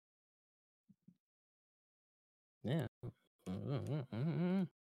 Yeah.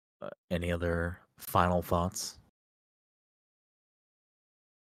 Any other final thoughts?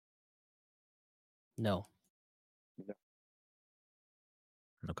 No.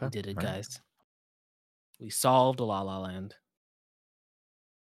 Okay. We did it, guys. We solved La La Land.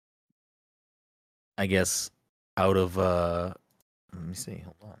 I guess out of let me see.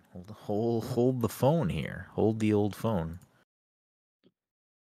 Hold on. Hold the phone here. Hold the old phone.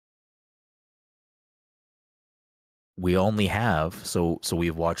 We only have so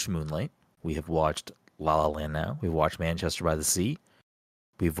we've watched Moonlight. We have watched La La Land now. We've watched Manchester by the Sea.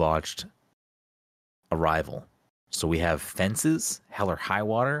 We've watched Arrival. So we have Fences, Hell or High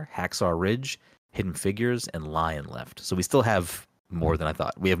Water, Hacksaw Ridge, Hidden Figures, and Lion left. So we still have more than I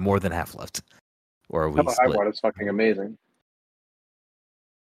thought. We have more than half left. Or are we split? Hell or High Water is fucking amazing.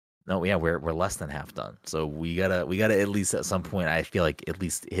 No, yeah, we're less than half done. So we gotta at least at some point, I feel like, at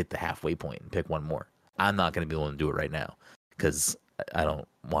least hit the halfway point and pick one more. I'm not gonna be able to do it right now because I don't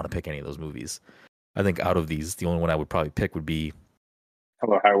want to pick any of those movies. I think out of these, the only one I would probably pick would be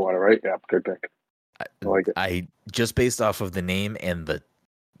Hell or High Water, right? Yeah, good pick. I like it. I just based off of the name and the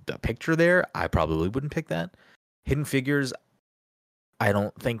picture there, I probably wouldn't pick that. Hidden Figures, I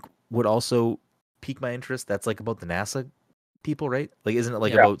don't think would also pique my interest. That's like about the NASA people, right? Like, isn't it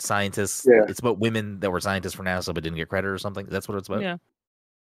like about scientists? Yeah. It's about women that were scientists for NASA but didn't get credit or something. That's what it's about.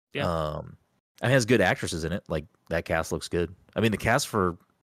 Yeah. It has good actresses in it. Like, that cast looks good. I mean, the cast for,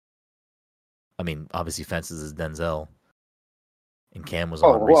 obviously Fences is Denzel. And Cam was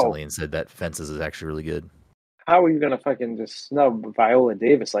on recently and said that Fences is actually really good. How are you gonna fucking just snub Viola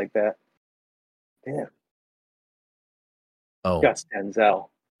Davis like that? Damn. Oh, just Denzel.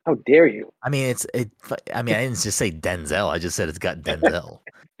 How dare you? I didn't just say Denzel. I just said it's got Denzel.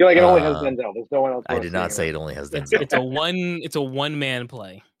 You're like, it only has Denzel. There's no one else. I did not say it only has Denzel. It's a one man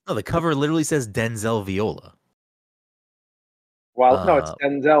play. No, the cover literally says Denzel Viola. Well, no, it's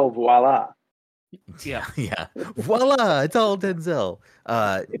Denzel Voila. Yeah. Yeah. Voila! It's all Denzel.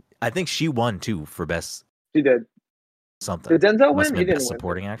 I think she won too for best. She did. Something. Did Denzel win? He didn't best win.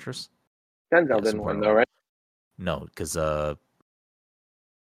 Supporting actress. Denzel didn't win though, right? No, because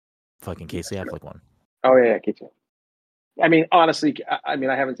fucking Casey Affleck won. Oh yeah, Casey. I mean, honestly, I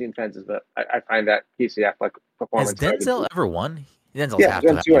haven't seen Fences, but I find that Casey Affleck performance. Has Denzel ever won? Denzel's have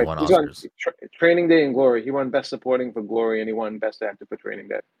to have won Oscars. Training Day and Glory. He won Best Supporting for Glory, and he won Best Actor for Training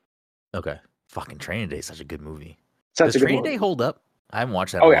Day. Okay. Fucking Training Day is such a good movie. Does Training Day hold up? I haven't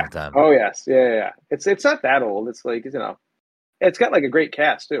watched that in a long time. Oh yes, yeah. It's not that old. It's like, it's got like a great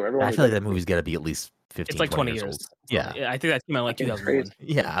cast too. I feel like that movie's got to be at least 15. It's like 20 years. Old. Yeah, I think that came out like 2001.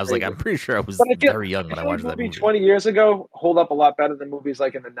 Yeah, I was like, I'm pretty sure I was very young when I watched that movie. 20 years ago hold up a lot better than movies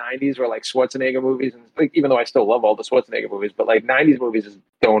like in the 90s or like Schwarzenegger movies. And like, even though I still love all the Schwarzenegger movies, but like 90s movies just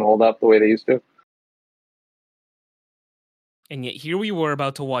don't hold up the way they used to. And yet here we were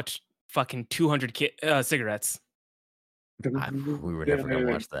about to watch fucking 200 cigarettes. We were never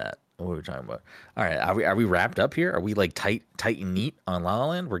gonna watch that. What were we talking about? All right, are we wrapped up here? Are we like tight and neat on La La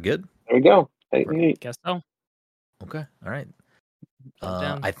Land? We're good. There we go. Tight and neat. Guess so. Okay. All right.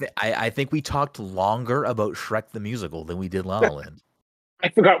 I think we talked longer about Shrek the Musical than we did La La Land. I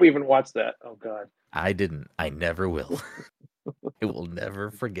forgot we even watched that. Oh God. I didn't. I never will. I will never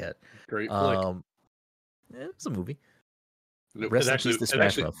forget. Great flick. It was a movie. It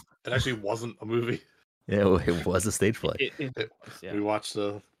actually wasn't a movie. Yeah, it was a stage play. We watched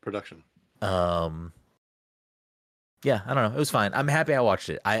the production. Yeah, I don't know. It was fine. I'm happy I watched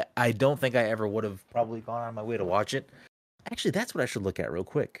it. I don't think I ever would have probably gone on my way to watch it. Actually, that's what I should look at real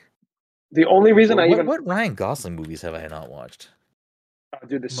quick. The only reason what Ryan Gosling movies have I not watched? Oh,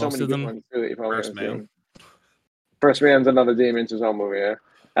 dude, there's so many good ones too. First Man. First Man's another Damien Chazelle movie. Yeah.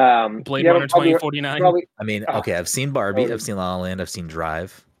 Blade Runner 2049. Okay, I've seen Barbie. I've seen La La Land. I've seen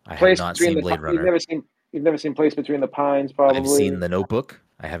Drive. I have not seen Blade Runner. You've never seen Place Between the Pines, probably. I've seen The Notebook.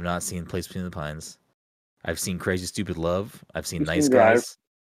 I have not seen Place Between the Pines. I've seen Crazy Stupid Love. I've seen You've Nice seen Drive. Guys.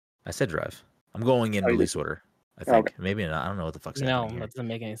 I said Drive. I'm going in release order. I think maybe not. I don't know what the fuck's happening here. No, that doesn't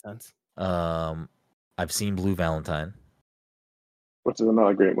make any sense. I've seen Blue Valentine, which is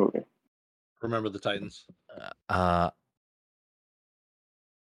another great movie. Remember the Titans. Oh.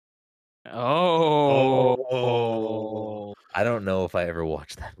 I don't know if I ever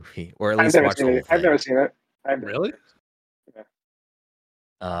watched that movie, or at least watched the whole thing. I've never seen it. Really? Yeah.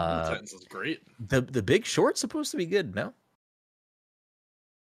 The Titans is great. The Big Short's supposed to be good, no?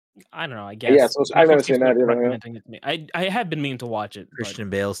 I don't know. I guess. Yeah, so I've never seen that either. It to me. I have been meaning to watch it. Christian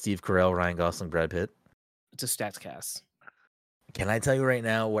Bale, Steve Carell, Ryan Gosling, Brad Pitt. It's a stats cast. Can I tell you right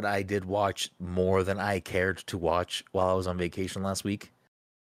now what I did watch more than I cared to watch while I was on vacation last week?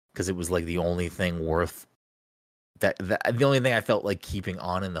 Because it was like the only thing worth the only thing I felt like keeping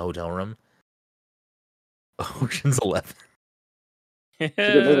on in the hotel room. Ocean's 11.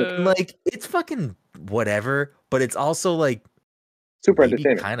 Like, it's fucking whatever, but it's also like super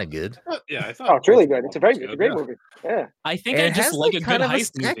entertaining, kind of good. Yeah, I thought. Oh, it's really good. It's a great movie. Yeah, I think I just like a good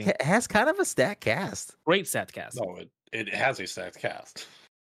heist movie. It has kind of a stacked cast. Great stat cast. No, it has a stacked cast.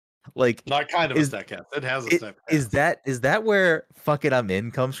 Like, not kind of a stacked cast. It has a stacked cast. Is that where "fuck it, I'm in"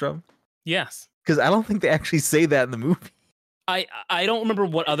 comes from? Yes, because I don't think they actually say that in the movie. I don't remember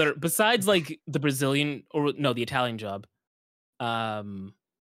what other besides like the Brazilian or no the Italian Job. I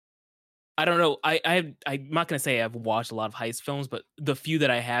don't know. I'm not gonna say I've watched a lot of heist films, but the few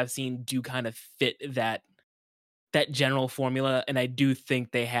that I have seen do kind of fit that general formula, and I do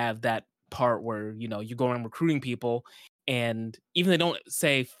think they have that part where you go around recruiting people, and even they don't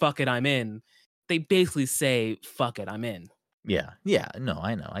say "fuck it, I'm in," they basically say "fuck it, I'm in." Yeah. No,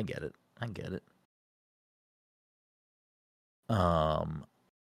 I know. I get it.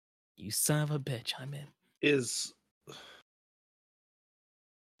 You son of a bitch, I'm in.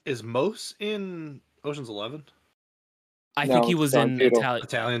 Is Mose in Ocean's 11? I think he was in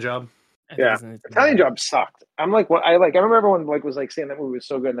Italian Job. Yeah, Italian Job sucked. I'm like, what I remember everyone was like saying that movie was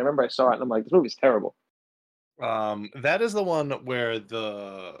so good, and I remember I saw it, and I'm like, this movie's terrible. That is the one where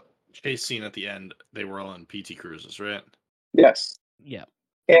the chase scene at the end, they were all on PT cruises, right? Yes. Yeah.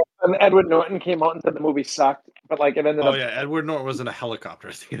 And Edward Norton came out and said the movie sucked, but like it ended up. Oh yeah, Edward Norton was in a helicopter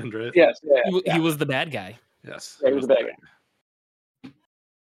at the end, right? Yes. Yeah. He was the bad guy. Yes. Yeah, he was the bad guy.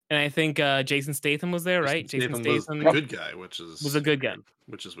 And I think Jason Statham was there, right? Jason Statham was a good guy, was a good guy,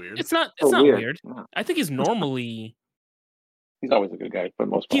 which is weird. It's not weird. No. I think he's normally always a good guy for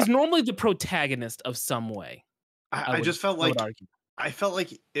the most part. He's normally the protagonist of some way. I just felt like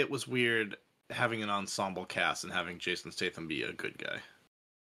it was weird having an ensemble cast and having Jason Statham be a good guy.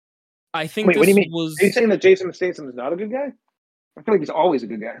 I think. Wait, what do you mean? Are you saying that Jason Statham is not a good guy? I feel like he's always a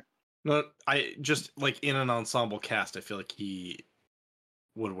good guy. No, I just like in an ensemble cast, I feel like he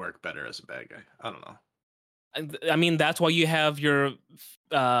would work better as a bad guy. I don't know. I mean, that's why you have your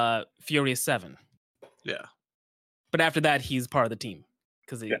Furious 7. Yeah. But after that, he's part of the team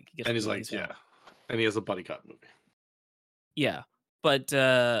because and he's like, and he has a buddy cop movie. Yeah, but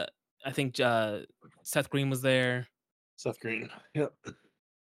I think Seth Green was there. Seth Green. Yep.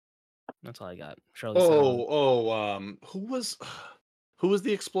 That's all I got. Who was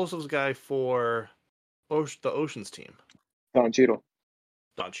the explosives guy for the Oceans team? Don Cheadle.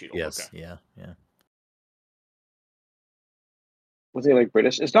 Yes. Okay. Yeah. Was he like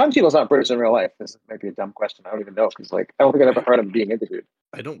British? Don Cheadle's not British in real life. This might be a dumb question. I don't even know because I don't think I've ever heard him being interviewed.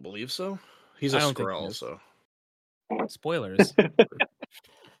 I don't believe so. He's a Skrull, so. Spoilers.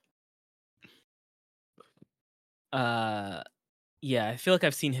 Yeah, I feel like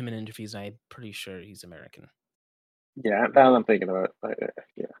I've seen him in interviews. I'm pretty sure he's American. Yeah, now I'm thinking about it.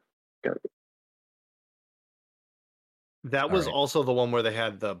 Yeah. Got it. That was also the one where they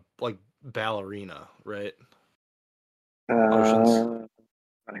had the ballerina, right? I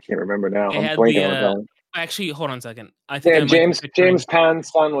can't remember now. I'm blanking on that one. Actually, hold on a second. I think James Caan's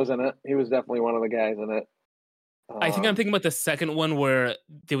son was in it. He was definitely one of the guys in it. I think I'm thinking about the second one where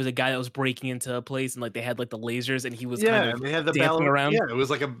there was a guy that was breaking into a place and they had the lasers and he was kind of they had the dancing around. Yeah, it was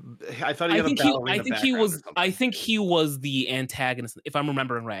like I thought he had a ballerina. I think he was the antagonist, if I'm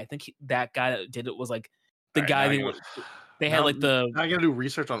remembering right. I think that guy that did it was the guy they had the. I gotta do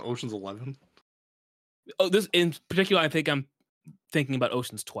research on Ocean's 11. Oh, this in particular, I think I'm thinking about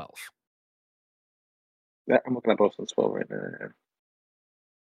Ocean's 12. Yeah, I'm looking at Ocean's 12 right now.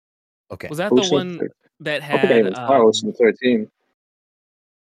 Okay. Was that the one that had Ocean's 13?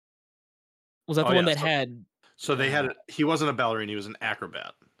 Was that the one that had? So they had. He wasn't a ballerina. He was an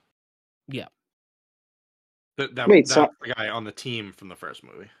acrobat. Yeah. That's the guy on the team from the first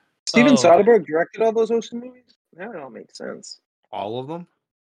movie. Steven Soderbergh directed all those Ocean movies? That all makes sense. All of them?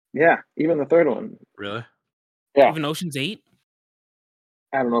 Yeah, even the third one. Really? Yeah. Even Ocean's 8?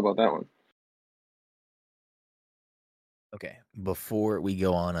 I don't know about that one. Okay, before we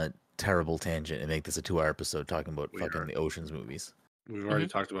go on a terrible tangent and make this a 2-hour episode talking about the Ocean's movies. We've already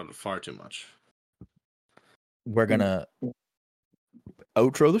talked about it far too much. We're gonna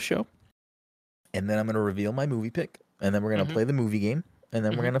outro the show, and then I'm gonna reveal my movie pick, and then we're gonna play the movie game, and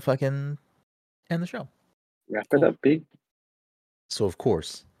then we're gonna fucking end the show. Wrap it up, Pete. So, of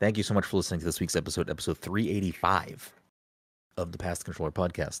course, thank you so much for listening to this week's episode 385 of the Pass the Controller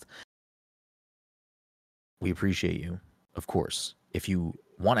podcast. We appreciate you, of course. If you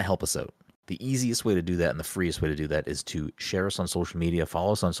want to help us out, the easiest way to do that and the freest way to do that is to share us on social media,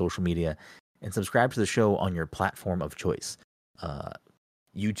 follow us on social media, and subscribe to the show on your platform of choice.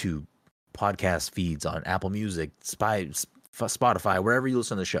 YouTube, podcast feeds on Apple Music, Spotify, wherever you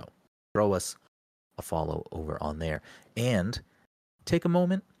listen to the show. Throw us a follow over on there. And take a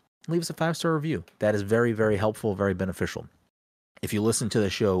moment, leave us a 5-star review. That is very, very helpful, very beneficial. If you listen to the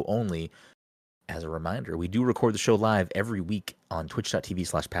show only, as a reminder, we do record the show live every week on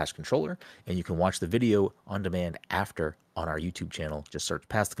twitch.tv/PassController, and you can watch the video on demand after on our YouTube channel. Just search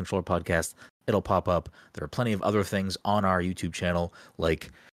Pass the Controller Podcast. It'll pop up. There are plenty of other things on our YouTube channel, like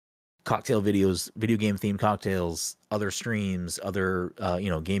cocktail videos, video game themed cocktails, other streams, other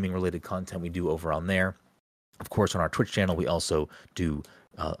gaming related content we do over on there. Of course, on our Twitch channel, we also do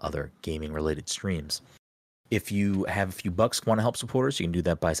other gaming related streams. If you have a few bucks, want to help support us, you can do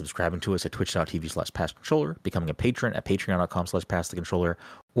that by subscribing to us at twitch.tv/PassController, becoming a patron at patreon.com/PassTheController,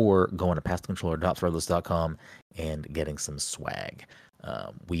 or going to passthecontroller.threadless.com and getting some swag.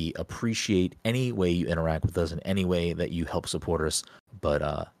 We appreciate any way you interact with us and any way that you help support us,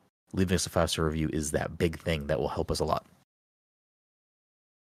 but leaving us a 5-star review is that big thing that will help us a lot.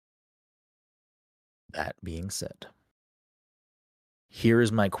 That being said, here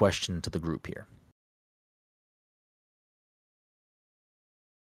is my question to the group here.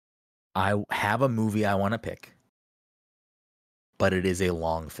 I have a movie I want to pick, but it is a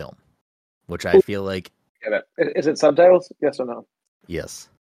long film, which I feel like... Get it. Is it subtitles? Yes or no? Yes.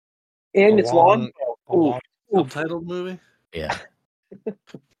 And it's long? A long subtitled movie? Yeah.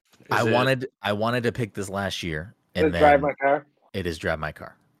 I wanted to pick this last year. And then Drive My Car? It is Drive My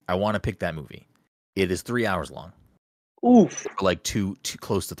Car. I want to pick that movie. It is 3 hours long. Oof. Like too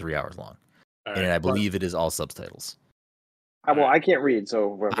close to 3 hours long. All and right, I believe it is all subtitles. Well, I can't read,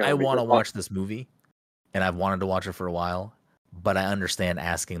 so I want to watch this movie, and I've wanted to watch it for a while, but I understand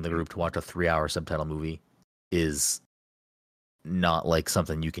asking the group to watch a 3-hour subtitle movie is not like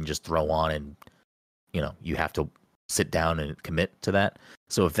something you can just throw on and, you have to sit down and commit to that.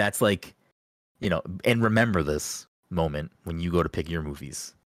 So if that's like, and remember this moment when you go to pick your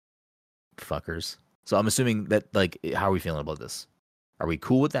movies, fuckers. So I'm assuming that, how are we feeling about this? Are we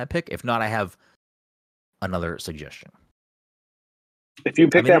cool with that pick? If not, I have another suggestion. If you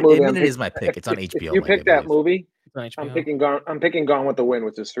pick that movie, it is my pick. It's on HBO. If you pick that movie, I'm picking Gone with the Wind,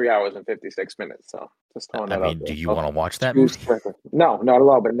 which is 3 hours and 56 minutes. So just throwing that out there. Do you want to watch that movie? No, not at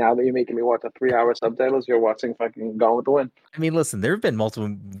all. But now that you're making me watch a 3-hour subtitles, you're watching fucking Gone with the Wind. I mean, listen, there have been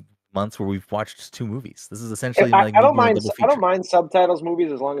multiple months where we've watched 2 movies. This is essentially I don't mind subtitles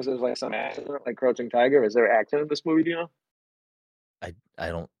movies as long as there's like some action, like Crouching Tiger. Is there action in this movie? Do you know?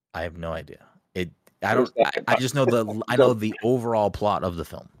 I have no idea. I just know the overall plot of the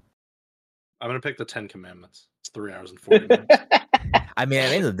film. I'm gonna pick the 10 Commandments. It's 3 hours and 40 minutes. I mean, at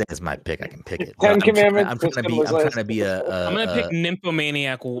the end of the day, it's my pick. I can pick it. 10 Commandments. I'm trying to be I'm gonna pick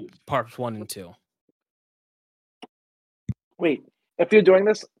Nymphomaniac parts 1 and 2. Wait, if you're doing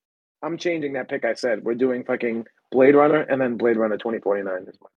this, I'm changing that pick. I said we're doing fucking Blade Runner and then Blade Runner 2049.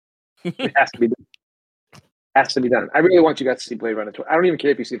 It has to be done. Has to be done. I really want you guys to see Blade Runner 2. I don't even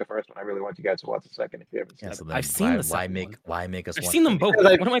care if you see the first one. I really want you guys to watch the second if you haven't seen it. So I've seen the second one. Why make us? I've seen them both.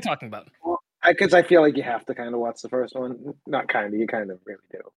 What am I talking about? Because I feel like you have to kind of watch the first one. Not kind of. You kind of really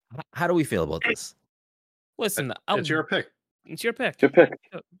do. How do we feel about this? Listen, it's your pick. It's your pick. It's your pick.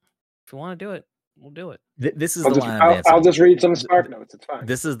 If you want to do it, we'll do it. This is the line I'm dancing. I'll just read some Spark Notes. It's fine.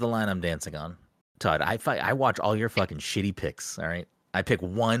 This is the line I'm dancing on. Todd, I watch all your fucking shitty picks. All right, I pick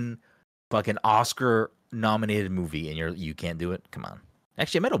one fucking Oscar nominated movie and you can't do it. Come on.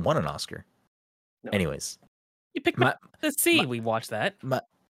 Actually, I might have won an Oscar. No. Anyways, you picked the C. We watched that.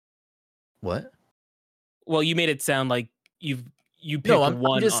 What? Well, you made it sound like you picked one.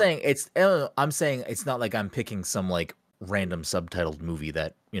 I'm just saying I'm saying it's not like I'm picking some like random subtitled movie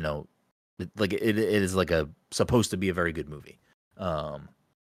that like it is like supposed to be a very good movie. I'm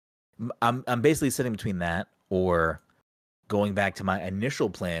basically sitting between that or going back to my initial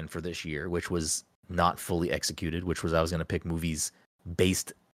plan for this year, which was not fully executed, which was I was going to pick movies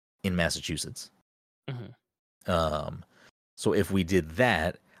based in Massachusetts. Mm-hmm. So if we did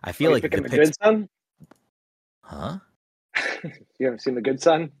that, I feel like the Good Son. Huh? You haven't seen The Good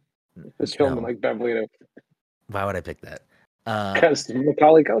Son? It's filmed in like Beverly. Why would I pick that? Because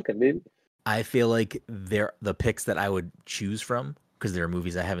Macaulay Culkin, dude. I feel like they're the picks that I would choose from because there are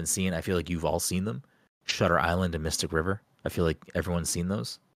movies I haven't seen. I feel like you've all seen them. Shutter Island and Mystic River. I feel like everyone's seen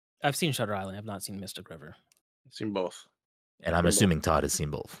those. I've seen Shutter Island. I've not seen Mystic River. I've seen both. And I'm assuming Todd has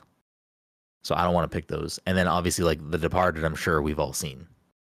seen both. So I don't want to pick those. And then obviously like The Departed, I'm sure we've all seen.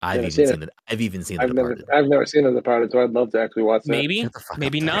 I've even seen The Departed. I've never seen The Departed, so I'd love to actually watch that.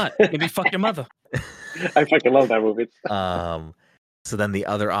 Maybe not. Maybe fuck your mother. I fucking love that movie. So then the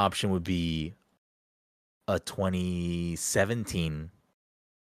other option would be a 2017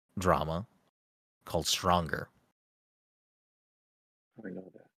 drama called Stronger. I know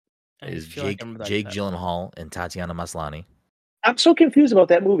that. It is Jake Gyllenhaal and Tatiana Maslany. I'm so confused about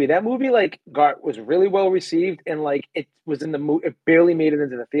that movie. That movie was really well received, and like it was in the it barely made it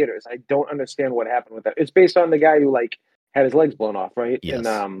into the theaters. I don't understand what happened with that. It's based on the guy who like had his legs blown off, right? Yes.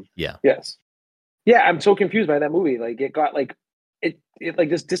 And, yes. Yeah, I'm so confused by that movie. Like it got like it like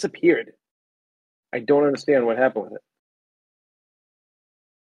just disappeared. I don't understand what happened with it.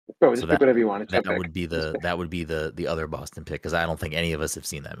 Bro, just pick whatever you want. That would be the other Boston pick because I don't think any of us have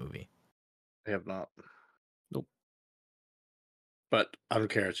seen that movie. I have not. Nope. But I don't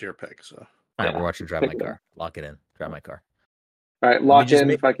care. It's your pick. So all right, we're watching Drive My Car. Lock it in. Drive My Car. All right, lock in.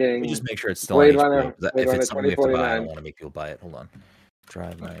 Let me just make sure it's still Blade on Runner. HBO. If it's something we have to buy, I don't want to make people buy it. Hold on.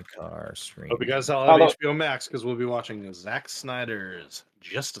 Drive My Car. Stream. Hope you guys all have HBO Max because we'll be watching Zack Snyder's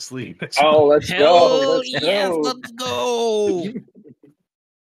Justice League. Oh, let's go! Let's go!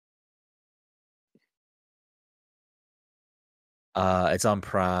 It's on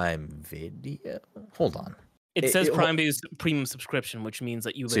Prime Video. Hold on. It says Prime Video's premium subscription, which means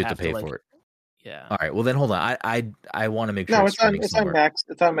that you would have to pay for it. Yeah. All right. Well, then hold on. I want to make sure. No, it's on Max.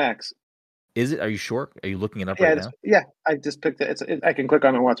 It's on Max. Is it? Are you sure? Are you looking it up right now? Yeah, I just picked it. I can click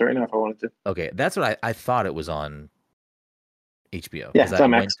on it and watch it right now if I wanted to. Okay, that's what I thought it was on HBO. Yeah, it's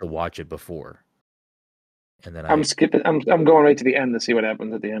on Max. Went to watch it before, and then I'm skipping. I'm going right to the end to see what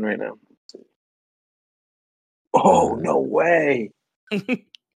happens at the end right now. Oh no way!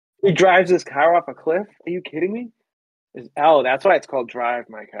 He drives his car off a cliff. Are you kidding me? That's why it's called Drive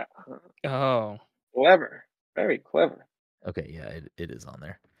My Car. Oh, clever, very clever. Okay, yeah, it is on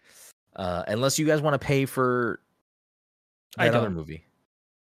there. Unless you guys want to pay for that other movie.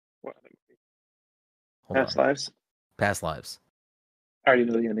 What other movie? Past Lives? Past Lives. I already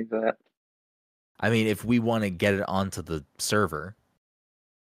know the ending for that. I mean, if we want to get it onto the server,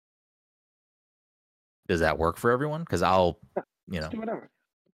 does that work for everyone? Because I'll, do whatever.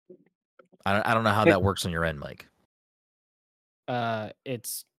 I don't know how that works on your end, Mike.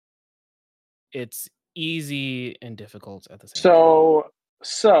 It's easy and difficult at the same time.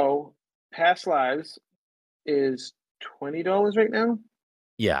 So Past Lives is $20 right now.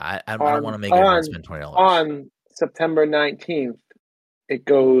 Yeah, I don't want to make everyone spend $20. On September 19th, it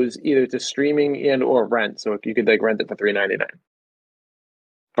goes either to streaming and or rent. So if you could rent it for $3.99.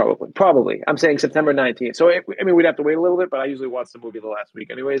 Probably. I'm saying September 19th. So we'd have to wait a little bit, but I usually watch the movie the last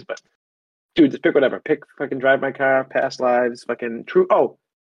week anyways. But dude, just pick whatever. Pick fucking Drive My Car, Past Lives, fucking True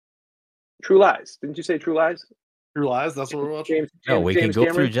Lies. Didn't you say True Lies? True Lies. That's what we're watching. We can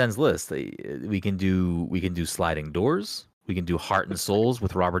go through Jen's list. We can do Sliding Doors. We can do Heart and Souls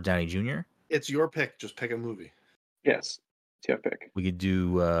with Robert Downey Jr. It's your pick. Just pick a movie. Yes, it's your pick. We could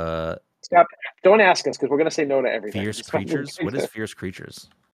do. Stop! Don't ask us because we're gonna say no to everything. Fierce Creatures. What is Fierce Creatures?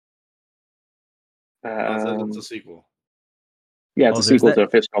 It's a sequel. Yeah, it's a sequel to a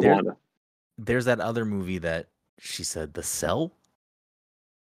fish called Wanda. There's that other movie that she said, The Cell.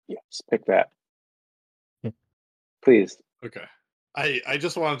 Yes, pick that. Please. Okay. I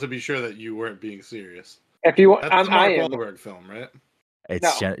just wanted to be sure that you weren't being serious. If you, that's a Mark Wahlberg film, right?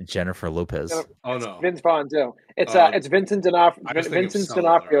 It's Jennifer Lopez. Oh no, Vince Vaughn too. It's Vincent D'Onofrio. Vincent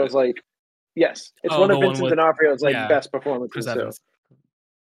D'Onofrio's yes, it's one of Vincent D'Onofrio's best performances too.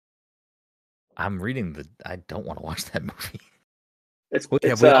 I'm reading I don't want to watch that movie.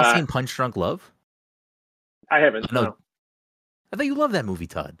 Have we all seen Punch Drunk Love? I haven't. No. I thought you love that movie,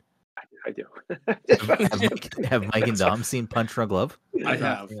 Todd. I do. have Mike and Dom seen Punch Drunk Love? I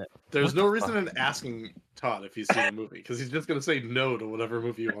have. There's no reason in asking Todd if he's seen a movie because he's just going to say no to whatever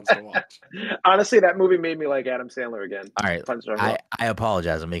movie he wants to watch. Honestly, that movie made me like Adam Sandler again. All right. I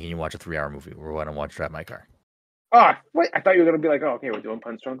apologize. I'm making you watch a 3-hour movie. We're going to watch Drive My Car. Oh, wait. I thought you were going to be like, oh, okay, we're doing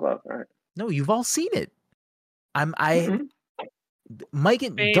Punch Drunk Love. All right. No, you've all seen it. Mike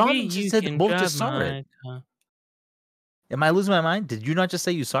and Dom just said both just saw it. Am I losing my mind? Did you not just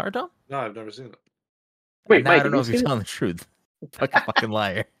say you saw it, Dom? No, I've never seen it. Wait, now Mike, I don't know if you're telling the truth. Fucking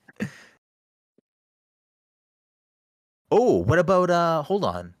liar. Oh, what about hold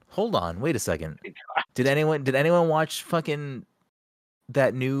on, wait a second. Did anyone watch fucking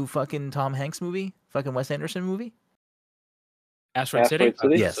that new fucking Tom Hanks movie? Fucking Wes Anderson movie? Asteroid City?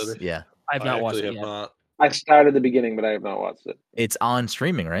 Yes, yeah. I've not watched it yet. Not. I started the beginning, but I have not watched it. It's on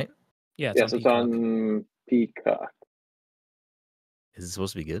streaming, right? Yeah, Yes, it's on Peacock. Is it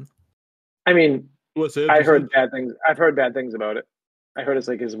supposed to be good? I mean, I heard bad things. I've heard bad things about it. I heard it's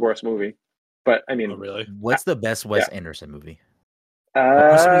like his worst movie. But I mean, really? What's the best Wes Anderson movie?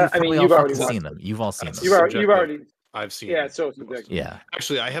 I mean, you've already seen them. You've all seen them. You've already. I've seen. Yeah, so subjective. Yeah.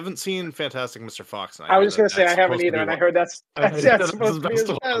 Actually, I haven't seen Fantastic Mr. Fox. I was just gonna say I haven't either, and I heard that's supposed to be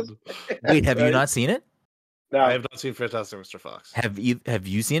his best. Wait, have you not seen it? No, I have not seen Fantastic Mr. Fox. Have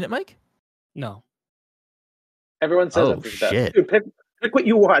you seen it, Mike? No. Everyone says oh shit. Dude, pick what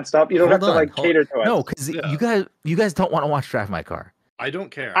you want. Stop. You don't have to cater to us. No, because you guys don't want to watch Drive My Car. I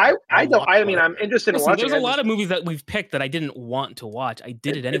don't care. I don't. I mean, I'm interested in watching. There's a lot of movies that we've picked that I didn't want to watch. I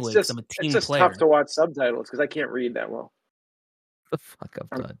did it anyway because I'm a team player. It's just tough to watch subtitles because I can't read that well. The fuck up,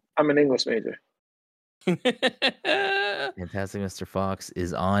 Todd. I'm an English major. Fantastic Mr. Fox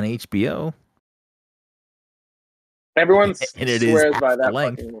is on HBO. Everyone and it swears is by that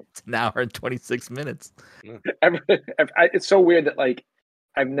length. fucking... It's an hour and 26 minutes. It's so weird that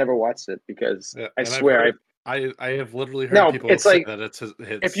I've never watched it because I swear I have literally heard people say that it's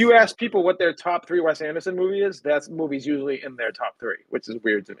if you ask people what their top 3 Wes Anderson movie is, that movie's usually in their top 3, which is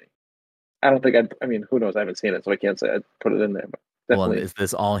weird to me. I don't think I mean, who knows? I haven't seen it, so I can't say I'd put it in there. But definitely. Well, if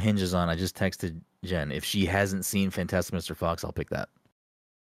this all hinges on, I just texted Jen. If she hasn't seen Fantastic Mr. Fox, I'll pick that.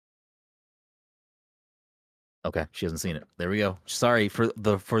 Okay, she hasn't seen it. There we go. Sorry for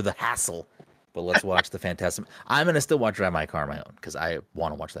the hassle, but let's watch the Fantastic. I'm gonna still watch Drive My Car on my own because I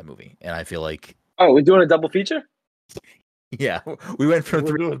want to watch that movie, and I feel like. Oh, we're doing a double feature? Yeah, we went from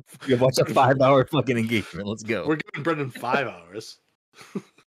 3. We watched a 5-hour fucking engagement. Let's go. We're giving Brendan 5 hours.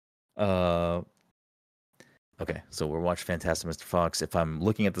 Okay, so we're watching Fantastic Mr. Fox. If I'm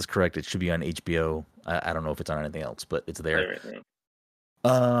looking at this correct, it should be on HBO. I don't know if it's on anything else, but it's there.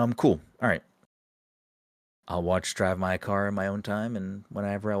 Right. Cool. All right. I'll watch Drive My Car in my own time, and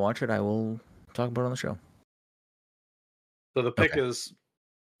whenever I watch it, I will talk about it on the show. So the pick is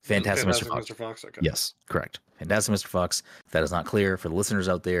Fantastic Mr. Fox. Okay. Yes, correct. Fantastic Mr. Fox. If that is not clear for the listeners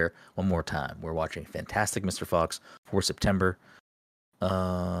out there, one more time. We're watching Fantastic Mr. Fox for September.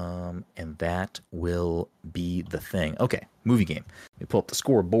 And that will be the thing. Okay, movie game. Let me pull up the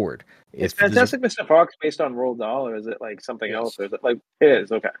scoreboard. Is Fantastic Mr. Fox based on Roald Dahl, or is it like something else? Or is it like it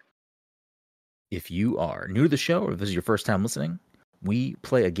is? Okay. If you are new to the show, or if this is your first time listening, we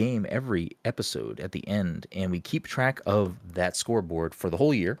play a game every episode at the end, and we keep track of that scoreboard for the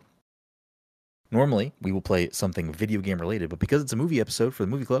whole year. Normally, we will play something video game related, but because it's a movie episode for the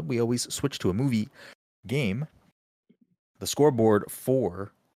movie club, we always switch to a movie game. The scoreboard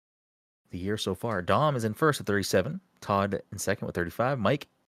for the year so far. Dom is in first at 37. Todd in second with 35. Mike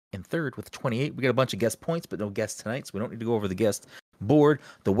in third with 28. We got a bunch of guest points, but no guests tonight, so we don't need to go over the guest board.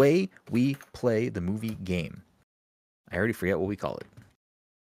 The way we play the movie game. I already forget what we call it.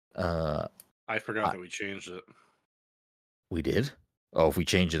 I forgot that we changed it. We did? Oh, if we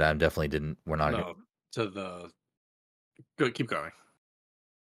changed it, I definitely didn't. We're not. No, to the. Good, keep going.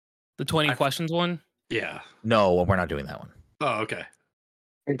 The 20 questions one? Yeah. No, we're not doing that one. Oh, okay.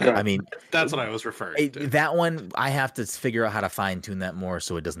 I mean, that's what I was referring to. That one, I have to figure out how to fine tune that more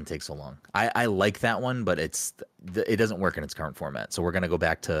so it doesn't take so long. I like that one, but it doesn't work in its current format. So we're gonna go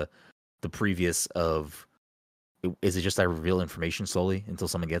back to the previous of. Is it just I reveal information slowly until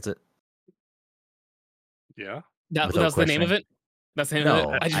someone gets it? Yeah. That's the name of it? That's the name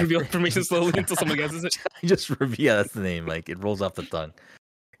of it? I just reveal information slowly until someone guesses it? Yeah, that's the name. Like, it rolls off the tongue.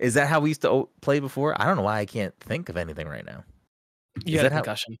 Is that how we used to play before? I don't know why I can't think of anything right now. You had a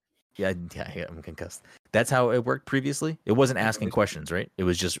concussion. Yeah, I'm concussed. That's how it worked previously? It wasn't asking questions, right? It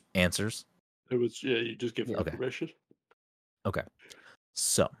was just answers? It was, you just give information. Okay.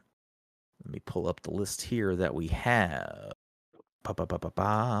 So, let me pull up the list here that we have.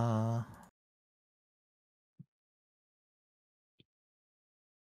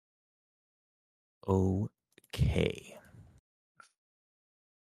 Okay.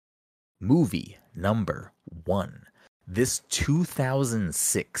 Movie number 1. This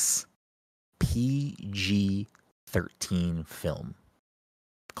 2006 PG-13 film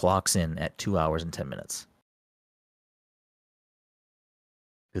clocks in at 2 hours and 10 minutes.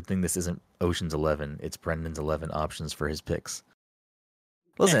 Good thing this isn't Ocean's 11. It's Brendan's 11 options for his picks.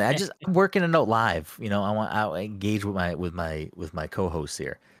 Listen, I'm working a note live. You know, I engage with my co-hosts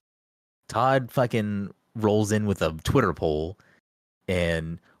here. Todd fucking rolls in with a Twitter poll,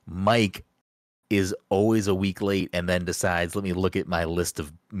 and Mike is always a week late and then decides, let me look at my list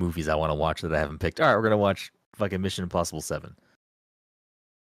of movies I want to watch that I haven't picked. All right, we're going to watch fucking Mission Impossible 7.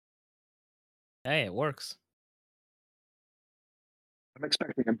 Hey, it works. I'm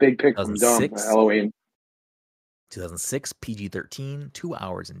expecting a big pick from Dom for Halloween. 2006, PG-13, 2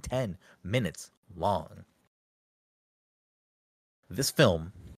 hours and 10 minutes long. This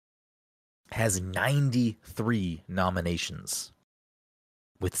film has 93 nominations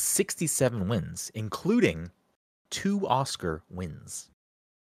with 67 wins, including 2 Oscar wins.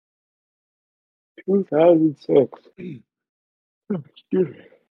 2006. What's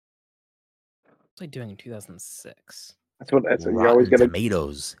I doing in 2006? That's what you Rotten always get.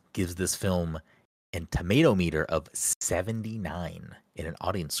 Tomatoes gives this film a tomato meter of 79 and an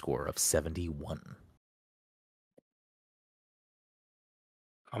audience score of 71.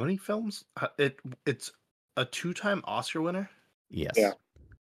 How many films? It's a 2-time Oscar winner? Yes. Yeah.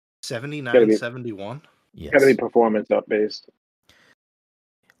 79, 71? Yes. Gotta be performance up based.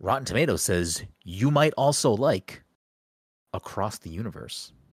 Rotten Tomatoes says you might also like Across the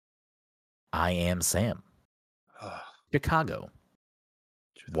Universe, I Am Sam, Chicago,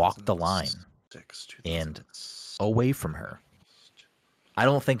 Walk the Line, and Away from Her. I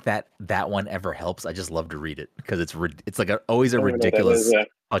don't think that one ever helps. I just love to read it because it's like always a ridiculous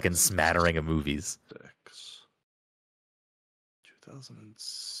fucking smattering of movies.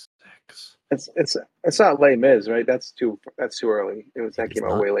 2006. It's not Les Mis, right? That's too early. That came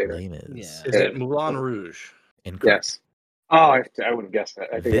out way later. Les Mis. Is it Moulin Rouge? Incorrect. Yes. Oh, I would have guessed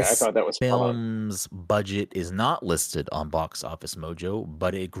that. I thought that was film's budget is not listed on Box Office Mojo,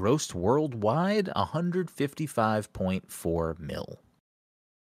 but it grossed worldwide 155.4 mil.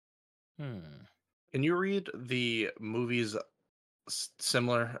 Can you read the movies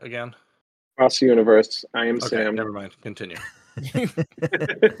similar again? Across the Universe, I Am Sam. Never mind. Continue.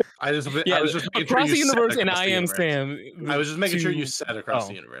 I was just Across the Universe and I Am Sam. I was just making sure you said Across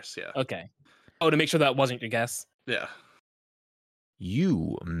the Universe. Yeah. Okay. Oh, to make sure that wasn't your guess. Yeah.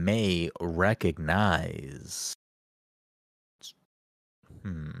 You may recognize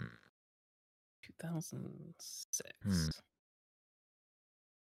 2006.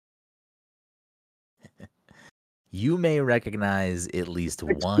 You may recognize at least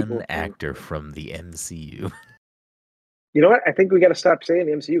one actor from the MCU. You know what? I think we got to stop saying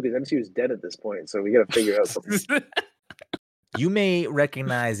the MCU because MCU is dead at this point. So we got to figure out something. You may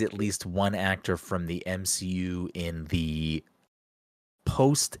recognize at least one actor from the MCU in the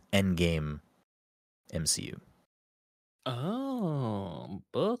post-Endgame MCU. Oh,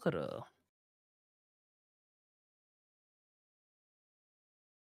 Booker.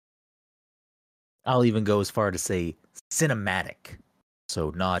 I'll even go as far to say cinematic,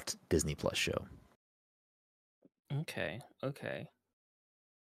 so not Disney Plus show. Okay.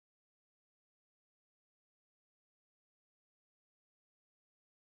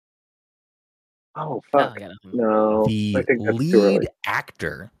 Oh, fuck. No. The lead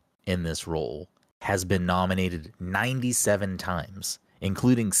actor in this role has been nominated 97 times,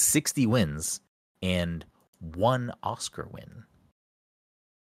 including 60 wins and 1 Oscar win.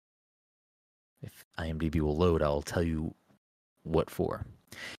 If IMDb will load, I'll tell you what for.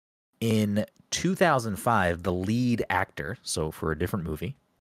 In 2005, the lead actor, so for a different movie,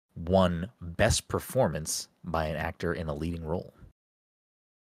 won Best Performance by an actor in a leading role.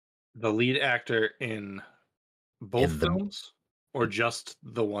 The lead actor in both films, or just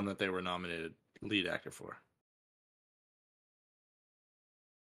the one that they were nominated lead actor for?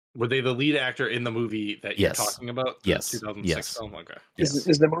 Were they the lead actor in the movie that you're talking about? The 2006 film? Okay.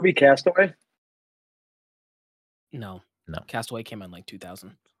 Is the movie Castaway? No. Castaway came out in like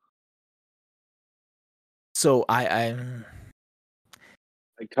 2000. So I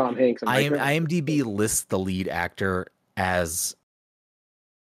like Tom Hanks. IMDb lists the lead actor as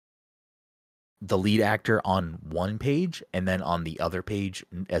the lead actor on one page and then on the other page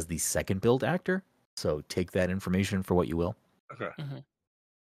as the second billed actor. So take that information for what you will. Okay. Mm-hmm.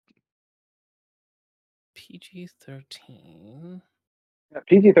 PG-13. Yeah,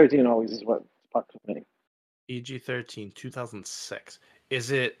 PG-13 always is what fucks with me. PG-13, 2006. Is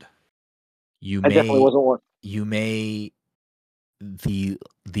it? You definitely wasn't one. You may the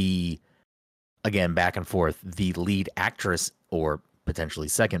again back and forth. The lead actress or potentially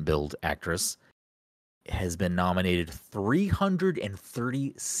second billed actress has been nominated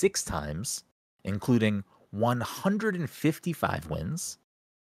 336 times, including 155 wins.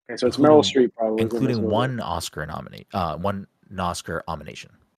 Okay, so it's Meryl Streep, probably, including 1 Oscar nominee, 1 Oscar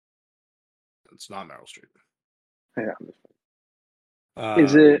nomination. It's not Meryl Streep. Yeah.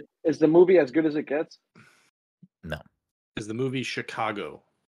 Is the movie as good as it gets? No. Is the movie Chicago?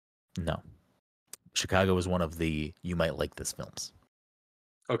 No. Chicago is one of the you might like this films.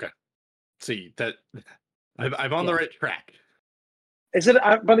 Okay. See that I'm on the right track. Is it?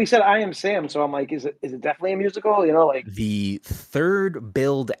 But he said I Am Sam, so I'm like, is it definitely a musical? You know, like the third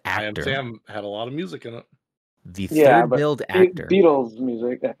billed actor. I Am Sam had a lot of music in it. The third billed actor, Beatles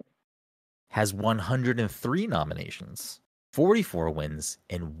music, has 103 nominations, 44 wins,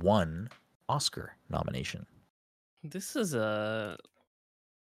 and 1 Oscar nomination. This is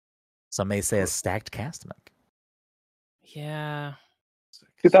some may say a stacked cast, Mike. Yeah.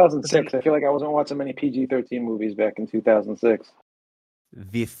 2006. I feel like I wasn't watching many PG-13 movies back in 2006.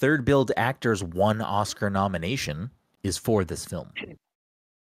 The third billed actor's 1 Oscar nomination is for this film.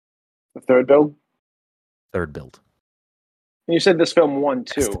 The third build? Third build. And you said this film won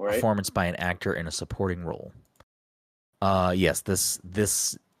too, right? Performance by an actor in a supporting role. Yes,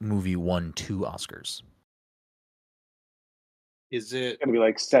 this movie won 2 Oscars. Is it It's gonna be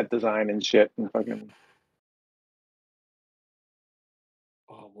like set design and shit and fucking?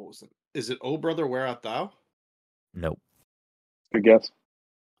 Oh, what was it? Is it Oh Brother, Where Art Thou? Nope. Good guess.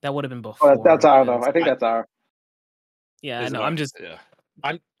 That would have been before. That's our though. I think that's our. Yeah, I know. I'm just. Yeah.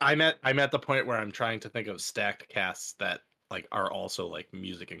 I'm at the point where I'm trying to think of stacked casts that like are also like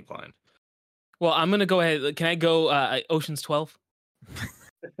music inclined. Well, I'm gonna go ahead. Can I go Ocean's 12?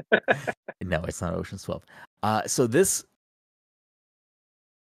 No, it's not Ocean's 12. So this,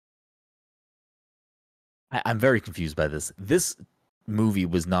 I'm very confused by this. This movie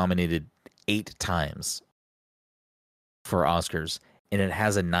was nominated 8 times for Oscars, and it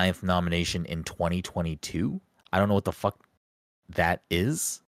has a 9th nomination in 2022. I don't know what the fuck that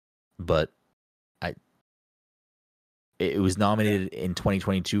is, but it was nominated in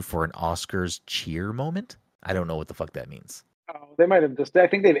 2022 for an Oscars cheer moment. I don't know what the fuck that means. Oh, they might have just. I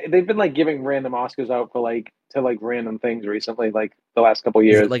think they've been like giving random Oscars out for like to random things recently, like the last couple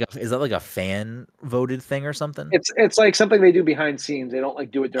years. Is that like a fan voted thing or something? It's like something they do behind scenes. They don't like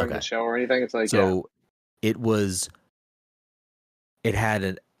do it during the show or anything. It's like it had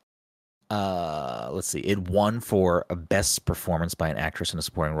an let's see, it won for a best performance by an actress in a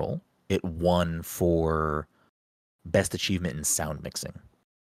supporting role. It won for best achievement in sound mixing.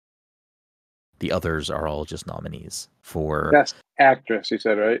 The others are all just nominees for best actress. You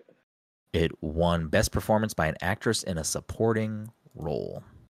said right. It won best performance by an actress in a supporting role.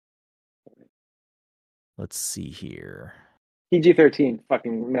 Let's see here. PG-13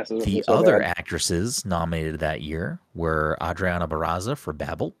 fucking messes. The other actresses nominated that year were Adriana Barraza for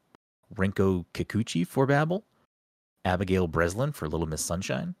Babel, Rinko Kikuchi for Babel, Abigail Breslin for Little Miss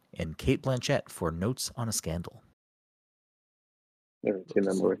Sunshine, and Cate Blanchett for Notes on a Scandal. Never seen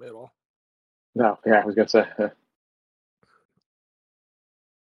that movie. No, yeah, I was gonna say.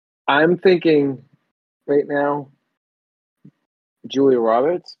 I'm thinking right now, Julia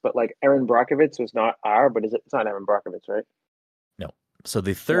Roberts, but like Erin Brockovich was not but it's not Erin Brockovich, right? No. So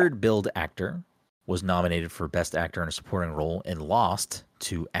the third billed actor was nominated for Best Actor in a Supporting Role and lost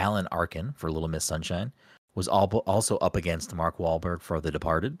to Alan Arkin for Little Miss Sunshine. Was also up against Mark Wahlberg for The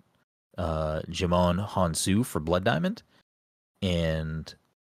Departed, Jimon Hounsou for Blood Diamond, and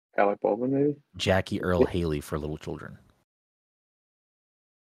Alec Baldwin, maybe? Jackie Earle Haley for Little Children.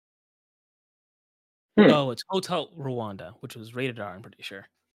 Oh, it's Hotel Rwanda, which was rated R, I'm pretty sure.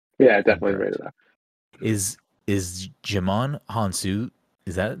 Yeah, definitely rated R. Is Jimon Hounsou,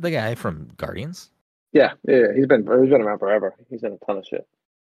 is that the guy from Guardians? Yeah, he's been around forever. He's in a ton of shit.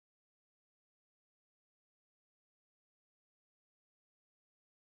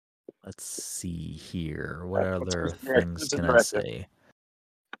 Let's see here. What other things can I say?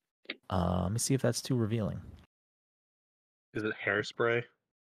 Let me see if that's too revealing. Is it Hairspray?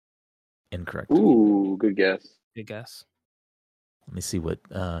 Incorrect. Ooh, good guess. Good guess. Let me see what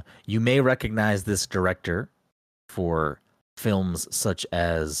you may recognize this director for films such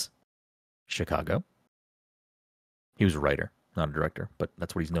as Chicago. He was a writer, not a director, but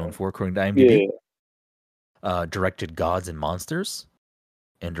that's what he's known for, according to IMDb. Yeah. Directed Gods and Monsters,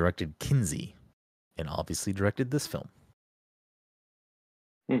 and directed Kinsey, and obviously directed this film.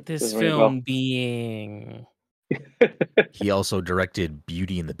 This film being... He also directed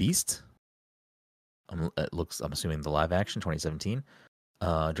Beauty and the Beast. I'm assuming the live action, 2017.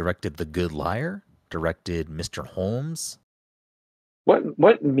 Directed The Good Liar. Directed Mr. Holmes.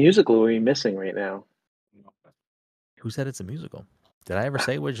 What musical are we missing right now? Who said it's a musical? Did I ever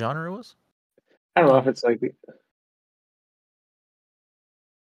say what genre it was? I don't know if it's like...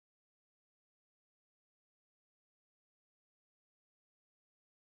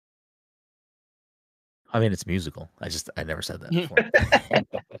 I mean, it's musical. I never said that before.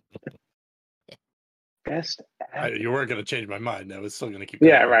 Best you weren't going to change my mind. I was still going to keep.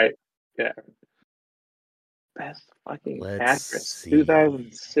 Yeah, right. Yeah. Best fucking actress.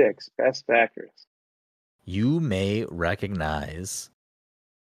 2006. Best actress. You may recognize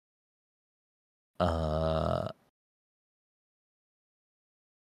a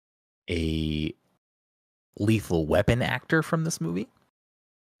Lethal Weapon actor from this movie.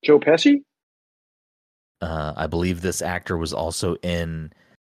 Joe Pesci? I believe this actor was also in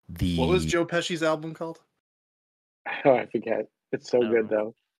the... What was Joe Pesci's album called? Oh, I forget. It's so good,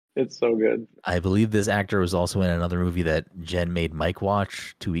 though. It's so good. I believe this actor was also in another movie that Jen made Mike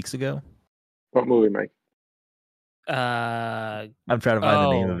watch 2 weeks ago. What movie, Mike? I'm trying to find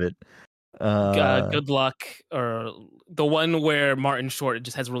the name of it. Good Luck, or the one where Martin Short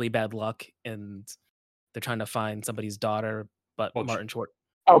just has really bad luck and they're trying to find somebody's daughter, but Martin Short.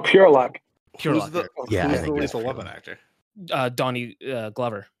 Oh, Pure Luck. Pure who's Luck. Who's the Lethal Weapon actor? Donnie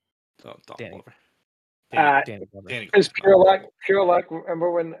Glover. Danny Glover. It's Pure Luck. Pure Luck.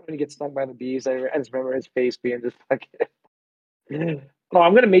 Remember when he gets stung by the bees? I just remember his face being just like... Oh,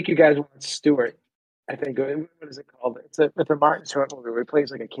 I'm going to make you guys watch Stewart. I think. What is it called? It's a Martin Short movie where he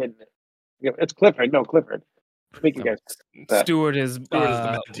plays like a kid in it. It's Clifford. No, Clifford. Make you guys. Stewart is the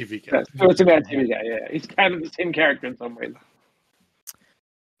Mad TV guy. Yeah, Stewart's the Mad TV guy. Yeah, he's kind of the same character in some ways.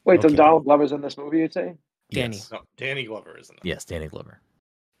 Wait, so Donald Glover's in this movie? You'd say? Danny. Yes. No, Danny Glover isn't it? Yes, Danny Glover.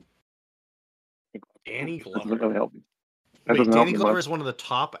 Danny Glover. That doesn't help me. Wait, Danny Glover is one of the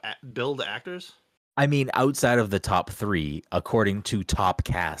top billed actors? I mean, outside of the top 3, according to Top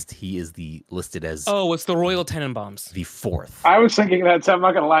Cast, he is listed as... Oh, it's the Royal Tenenbaums. The 4th. I was thinking that, so I'm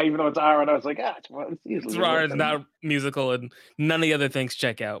not going to lie, even though it's R, and I was like, it's easily... It's R, it's not musical, and none of the other things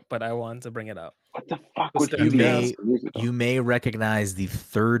check out, but I wanted to bring it up. What the fuck would you be? You may recognize the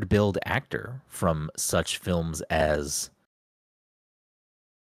 3rd billed actor from such films as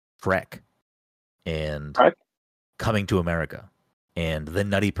Shrek and Coming to America and The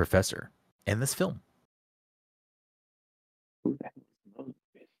Nutty Professor and this film.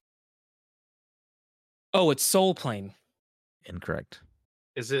 Oh, it's Soul Plane. Incorrect.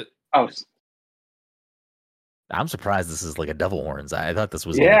 Is it? Oh, I'm surprised this is like a Devil Horns. I thought this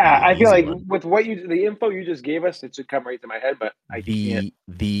was. Yeah, I feel like with the info you just gave us, it should come right to my head, but I can't.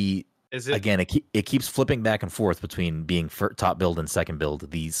 Is it again? It keeps flipping back and forth between being top build and second build.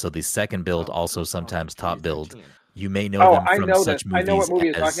 So the second build also sometimes top build. You may know them from such movies. I know what movie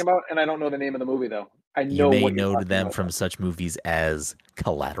you're talking about, and I don't know the name of the movie though. I know you may know them from such movies as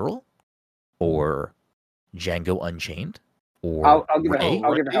Collateral, or Django Unchained, or I'll give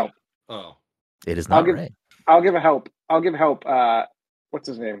a help. Oh, it is not Ray. I'll give a help. What's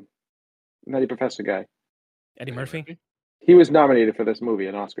his name? Nutty Professor guy. Eddie Murphy. He was nominated for this movie,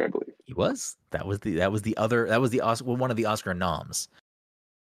 an Oscar, I believe. He was. That was the Oscar. Well, one of the Oscar noms.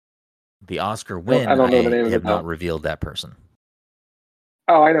 The Oscar win. I don't know the name have not revealed that person.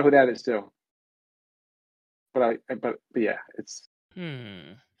 Oh, I know who that is too. But yeah, it's.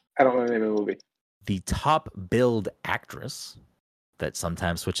 I don't know the name of the movie. The top billed actress that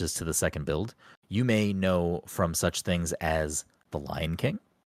sometimes switches to the second build, you may know from such things as The Lion King,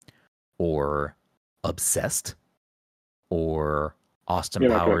 or Obsessed, or Austin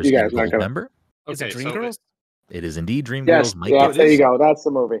Powers and Goldmember. Is it Dreamgirls? It is indeed Dreamgirls. Yes, there you go. That's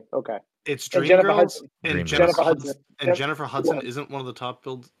the movie. Okay. It's Dreamgirls, and Jennifer Hudson isn't one of the top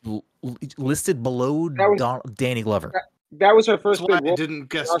builds listed below Danny Glover. That was her first. That's why I didn't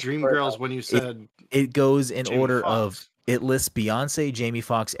guess Dreamgirls when you said it goes in Jamie order Foxx. of it lists Beyonce, Jamie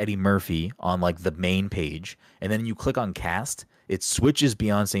Foxx, Eddie Murphy on like the main page, and then you click on cast. It switches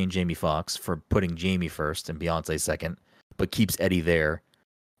Beyonce and Jamie Foxx for putting Jamie first and Beyonce second, but keeps Eddie there,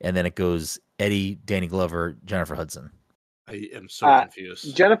 and then it goes Eddie, Danny Glover, Jennifer Hudson. I am so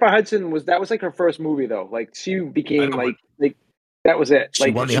confused. Jennifer Hudson was like her first movie though. Like she became like that was it.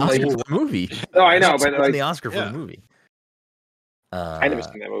 She won the Oscar for the movie. No, I know, but won the Oscar for the movie. I never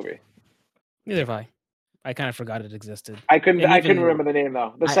seen that movie. Neither have I. I kind of forgot it existed. I couldn't remember the name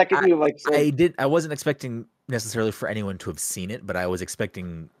though. The second you like said, I wasn't expecting necessarily for anyone to have seen it, but I was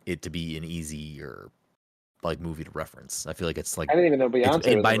expecting it to be an easier like movie to reference. I feel like it's like I didn't even know Beyonce.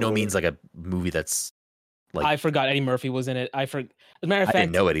 It's by no means like a movie that's like I forgot Eddie Murphy was in it. As a matter of fact, I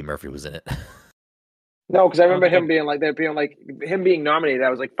didn't know Eddie Murphy was in it. No, because I remember him being like him being nominated. I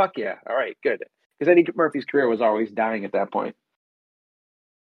was like, fuck yeah, all right, good. Because Eddie Murphy's career was always dying at that point.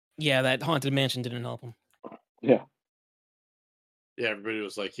 Yeah, that Haunted Mansion didn't help him. Yeah. Yeah, everybody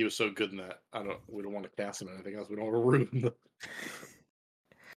was like, he was so good in that. We don't want to cast him in anything else. We don't want to ruin the.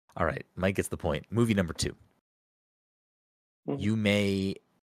 All right, Mike gets the point. Movie number 2. You may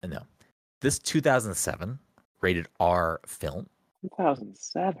no. This 2007 rated R film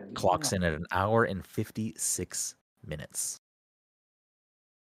 2007 clocks in at an hour and 56 minutes.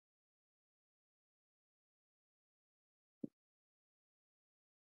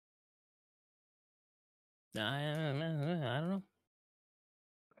 I don't know.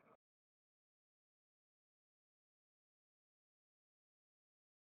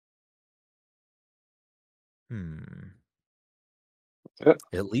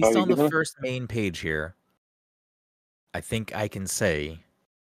 At least on the first main page here, I think I can say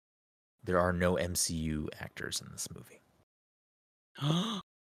there are no MCU actors in this movie. I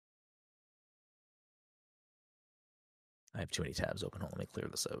have too many tabs open. Hold on, let me clear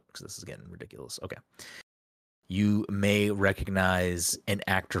this out because this is getting ridiculous. Okay. You may recognize an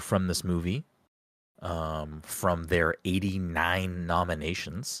actor from this movie from their 89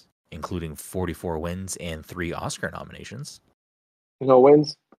 nominations, including 44 wins and 3 Oscar nominations. No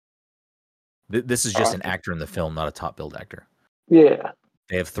wins? This is just an actor in the film, not a top billed actor. Yeah.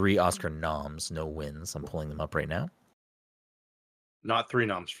 They have 3 Oscar noms, no wins. I'm pulling them up right now. Not 3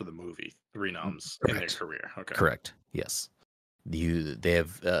 noms for the movie, 3 noms in their career. Okay. Correct. Yes. They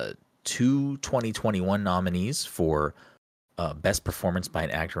have 2 2021 nominees for Best Performance by an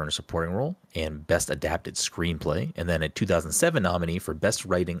Actor in a Supporting Role and Best Adapted Screenplay, and then a 2007 nominee for Best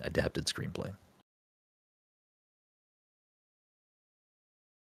Writing Adapted Screenplay.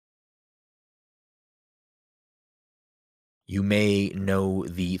 You may know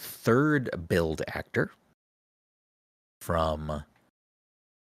the third billed actor from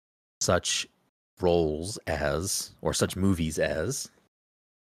such roles as, or such movies as,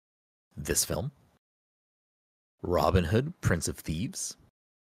 this film, Robin Hood, Prince of Thieves,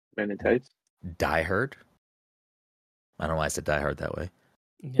 Men in Tights, Die Hard. I don't know why I said Die Hard that way.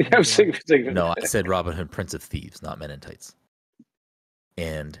 Yeah, I was thinking. No, I said Robin Hood, Prince of Thieves, not Men in Tights.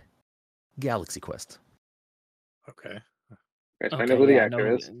 And Galaxy Quest. Okay. I know who the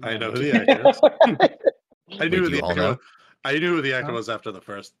actor is. I know who the actor is. I knew who the actor was after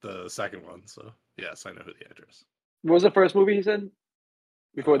the second one. So yes, I know who the actor is. What was the first movie he said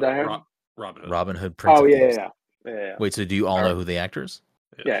before Die Hard? Robin Hood. Robin Hood, Prince of Thieves. Yeah. Wait, so do you all know who the actor is?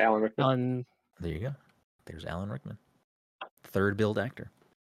 Yeah, Alan Rickman. There you go. There's Alan Rickman, third billed actor.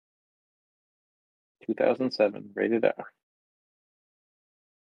 2007, rated R.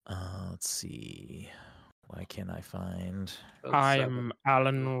 Let's see. Why can't I find? I am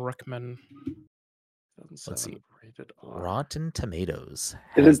Alan Rickman. Let's see. Rotten Tomatoes.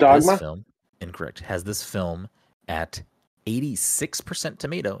 Is it Dogma? This film, incorrect. Has this film at 86%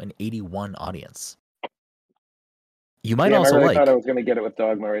 tomato and 81 audience. You might also I thought I was going to get it with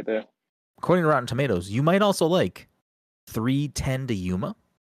Dogma right there. According to Rotten Tomatoes, you might also like 3:10 to Yuma,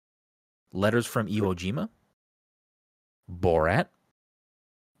 Letters from Iwo Jima, Borat,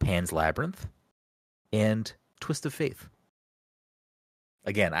 Pan's Labyrinth, and Twist of Faith.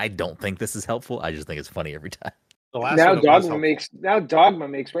 Again, I don't think this is helpful. I just think it's funny every time. Now Dogma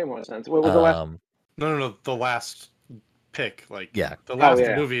makes way more sense. What was the last? No. The last pick, the last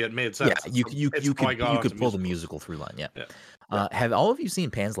movie, it made sense. Yeah, you could pull the musical through line. Yeah. Have all of you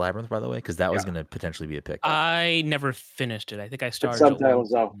seen Pan's Labyrinth, by the way? Because that was going to potentially be a pick. I never finished it. I think I started.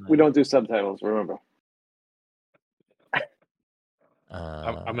 Subtitles, though. We don't do subtitles. Remember.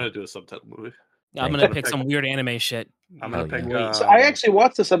 I'm going to do a subtitle movie. I'm going to pick some weird anime shit. I'm going to pick. So I actually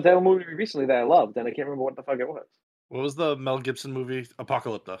watched a subtitle movie recently that I loved, and I can't remember what the fuck it was. What was the Mel Gibson movie?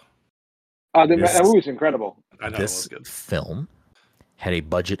 Apocalypto. That movie was incredible. I know this it was good. Film had a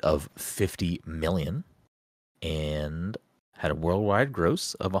budget of $50 million and had a worldwide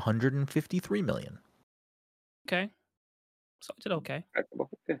gross of $153 million. Okay. So I did okay.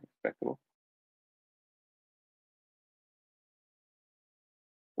 Respectable.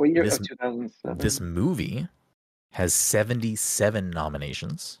 What year? 2007. This movie has 77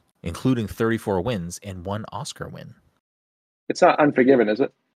 nominations, including 34 wins and 1 Oscar win. It's not Unforgiven, is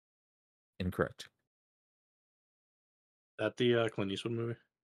it? Incorrect. That the Clint Eastwood movie?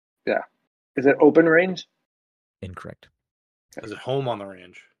 Yeah. Is it Open Range? Incorrect. Is it Home on the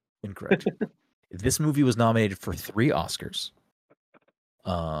Range? Incorrect. This movie was nominated for 3 Oscars.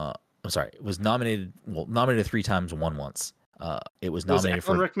 I'm sorry. It was nominated 3 times, won once. It was nominated was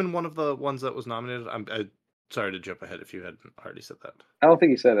Alan Rickman one of the ones that was nominated? I'm sorry to jump ahead if you hadn't already said that. I don't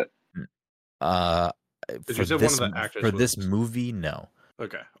think you said it. Did you say one of the actors for this movie? No.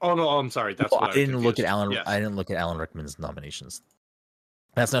 Okay. Oh no, I'm sorry. That's I didn't look at Alan. Yes. I didn't look at Alan Rickman's nominations.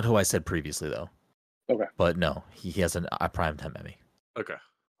 That's not who I said previously, though. Okay. But no, he has a primetime Emmy. Okay.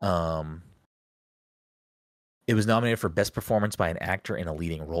 It was nominated for Best Performance by an Actor in a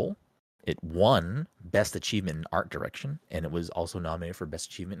Leading Role, It won Best Achievement in Art Direction, and it was also nominated for Best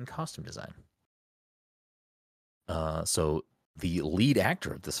Achievement in Costume Design. So the lead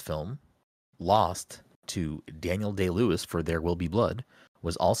actor of this film lost to Daniel Day-Lewis for There Will Be Blood,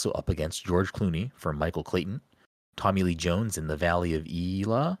 was also up against George Clooney for Michael Clayton, Tommy Lee Jones in The Valley of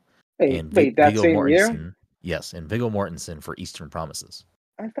Elah, and that Viggo same Mortensen. Year? Yes, and Viggo Mortensen for Eastern Promises.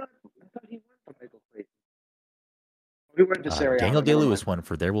 I thought he won for Michael Clayton. Who went for Seriano? Daniel Day-Lewis won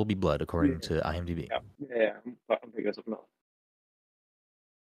for There Will Be Blood, according to IMDb. Yeah. I'm thinking of something else.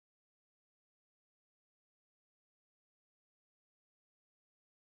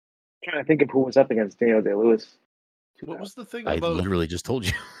 I'm trying to think of who was up against Daniel Day-Lewis. What was the thing I about? literally just told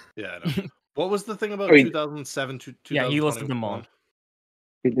you. Yeah, I know. What was the thing about 2007 to 2021? Yeah, he listed them all.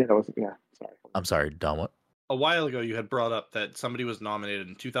 He did. Sorry. I'm sorry, Don. What? A while ago, you had brought up that somebody was nominated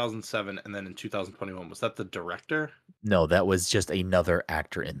in 2007 and then in 2021. Was that the director? No, that was just another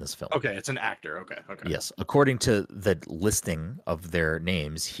actor in this film. Okay, it's an actor. Okay. Yes, according to the listing of their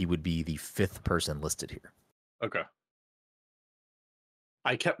names, he would be the 5th person listed here. Okay.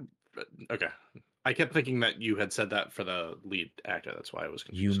 I kept thinking that you had said that for the lead actor. That's why I was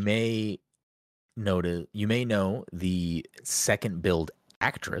confused. You may know the second billed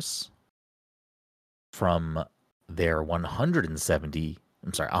actress from their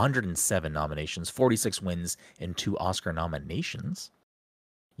 107 nominations, 46 wins, and 2 Oscar nominations.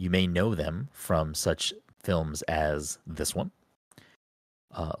 You may know them from such films as this one,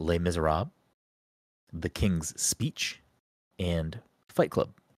 Les Miserables, The King's Speech, and Fight Club.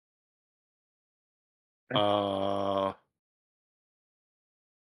 I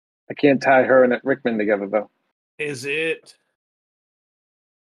can't tie her and Rickman together, though. Is it?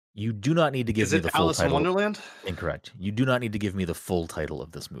 You do not need to give me the full Alice title. in Wonderland? Incorrect. You do not need to give me the full title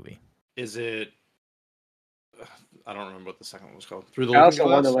of this movie. Is it? I don't remember what the second one was called. Through the Alice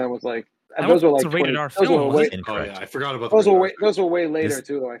Looking in Glass? Wonderland was like those were like rated R film. Oh yeah, I forgot about those. Those were way later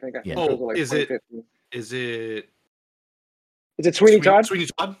too, though. I think. Yeah. Those were like Is it Sweeney Todd? Sweeney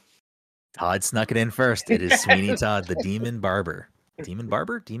Todd? Todd snuck it in first. It is Sweeney Todd, the Demon Barber. Demon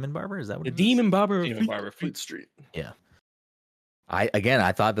Barber? Is that what it is? Demon Barber. Fleet Street. Yeah.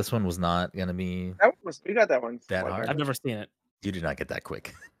 I thought this one was not gonna be We got that one. that hard. I've never seen it. You did not get that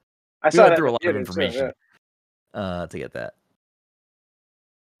quick. I saw that through a lot of information to get that.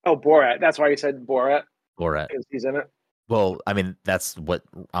 Oh, Borat. That's why you said Borat. Borat. He's in it. Well, I mean, that's what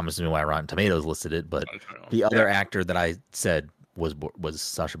I'm assuming why Rotten Tomatoes listed it, but the other actor that I said was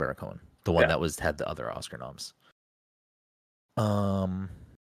Sacha Baron Cohen, the one that had the other Oscar noms.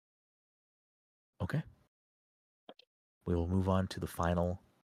 Okay. We will move on to the final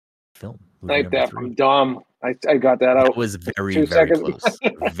film. Like that from Dom. I got that out. It was very close.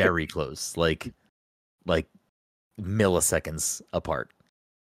 Very close. Like milliseconds apart.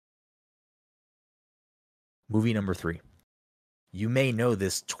 Movie number 3. You may know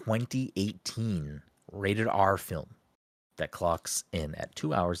this 2018 rated R film that clocks in at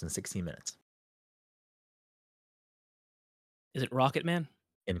 2 hours and 16 minutes. Is it Rocket Man?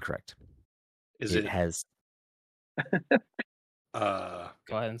 Incorrect. It has go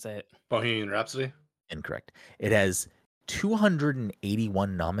ahead and say it. Bohemian Rhapsody? Incorrect. It has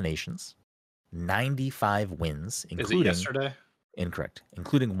 281 nominations, 95 wins, including Is it Yesterday? Incorrect.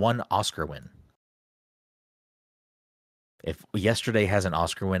 Including 1 Oscar win. If Yesterday has an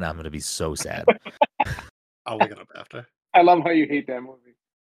Oscar win, I'm going to be so sad. I'll look it up after. I love how you hate that movie.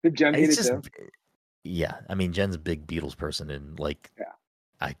 Did Jen hate it too? Yeah, I mean Jen's a big Beatles person, and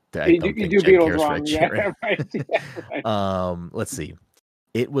I don't you think do Jen Beatles cares wrong. for it. Yeah, right. Yeah, right. Let's see.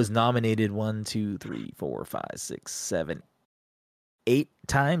 It was nominated 1, 2, 3, 4, 5, 6, 7, 8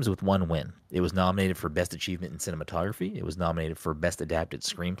 times with 1 win. It was nominated for Best Achievement in Cinematography. It was nominated for Best Adapted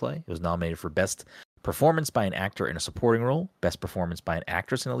Screenplay. It was nominated for Best Performance by an Actor in a Supporting Role, Best Performance by an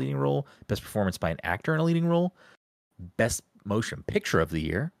Actress in a Leading Role, Best Performance by an Actor in a Leading Role, Best Motion Picture of the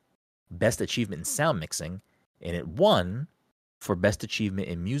Year, Best Achievement in Sound Mixing, and it won for Best Achievement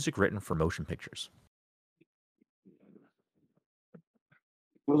in Music Written for Motion Pictures.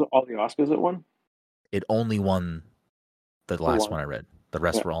 Was it all the Oscars it won? It only won the last one I read. The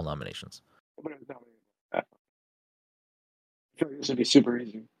rest were all nominations. I feel like this would be super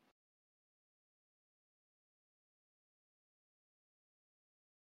easy.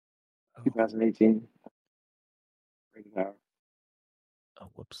 Oh. 2018. Oh,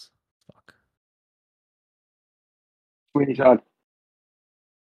 whoops. Fuck. Sweeney Todd.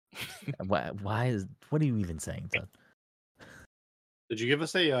 What are you even saying, Todd? Did you give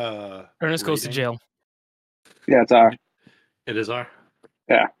us a Ernest Goes to Jail? Yeah, it's R. It is R?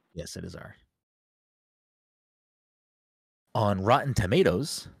 Yeah. Yes, it is R. On Rotten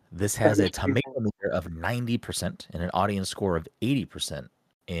Tomatoes, This has a tomato meter of 90% and an audience score of 80%.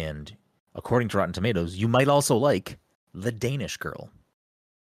 And according to Rotten Tomatoes, you might also like The Danish Girl,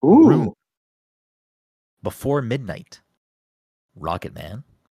 Room, Before Midnight, Rocket Man,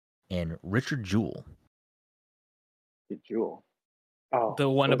 and Richard Jewell. Jewel. Oh, the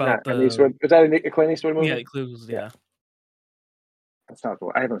one about the. Is that a Clint Eastwood movie? Yeah, it includes. Yeah. That's not the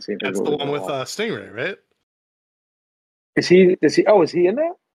one. I haven't seen. That's the one with Stingray, right? Is he? Oh, is he in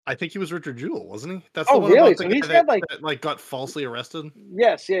that? I think he was Richard Jewell, wasn't he? That's the one really? about the guy that got falsely arrested.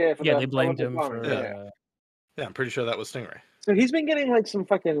 Yes, yeah. They blamed him for. Yeah, I'm pretty sure that was Stingray. So he's been getting like some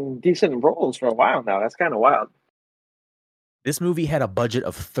fucking decent roles for a while now. That's kind of wild. This movie had a budget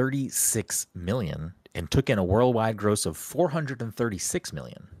of $36 million and took in a worldwide gross of $436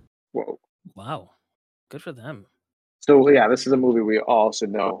 million. Whoa! Wow, good for them. So yeah, this is a movie we all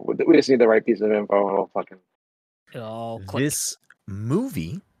should know. We just need the right piece of info. This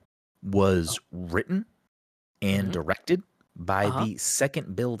movie was written and directed by the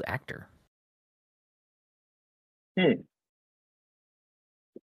second build actor.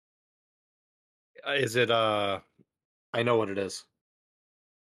 Is it I know what it is.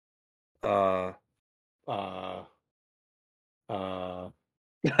 Why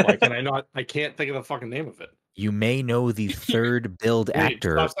can I not? I can't think of the fucking name of it. You may know the third build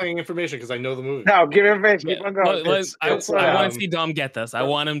actor. Stop saying information because I know the movie. No, give information. Keep on going. I want to see Dom get this. I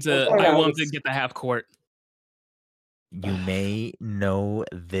want him to. I want him to get the half court. You may know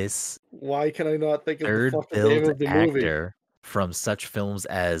this. Why can I not think of third the fucking name of the movie? Actor from such films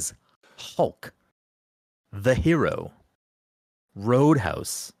as Hulk, The Hero,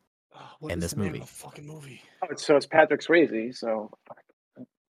 Roadhouse, and this movie. Fucking movie. So it's Patrick Swayze. So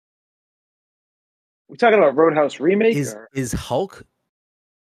we're talking about Roadhouse remake. Is Hulk?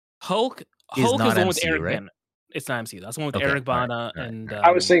 Hulk is the one with Eric Bana. It's not MCU. That's the one with Eric Bana and.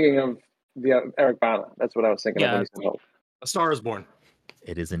 I was thinking of the Eric Bana. That's what I was thinking of when you said Hulk. A Star Is Born.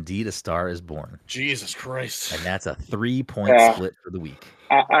 It is indeed A Star Is Born. Jesus Christ! And that's a 3-point split for the week.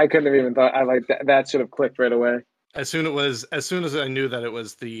 I couldn't have even thought. I like that. That should have clicked right away. As soon as I knew that it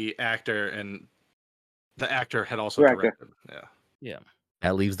was the actor, and the actor had also directed. Yeah.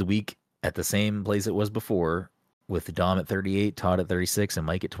 That leaves the week at the same place it was before, with Dom at 38, Todd at 36, and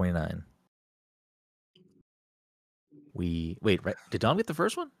Mike at 29. Right? Did Dom get the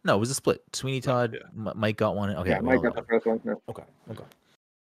first one? No, it was a split. Sweeney Todd, Mike got one. Okay, Mike got the first one. Yeah. Okay.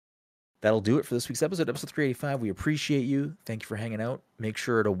 That'll do it for this week's episode 385. We appreciate you. Thank you for hanging out. Make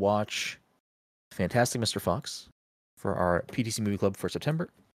sure to watch Fantastic Mr. Fox for our PTC Movie Club for September.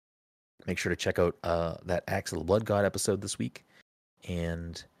 Make sure to check out that Axe of the Blood God episode this week,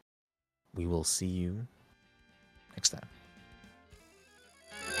 and we will see you next time.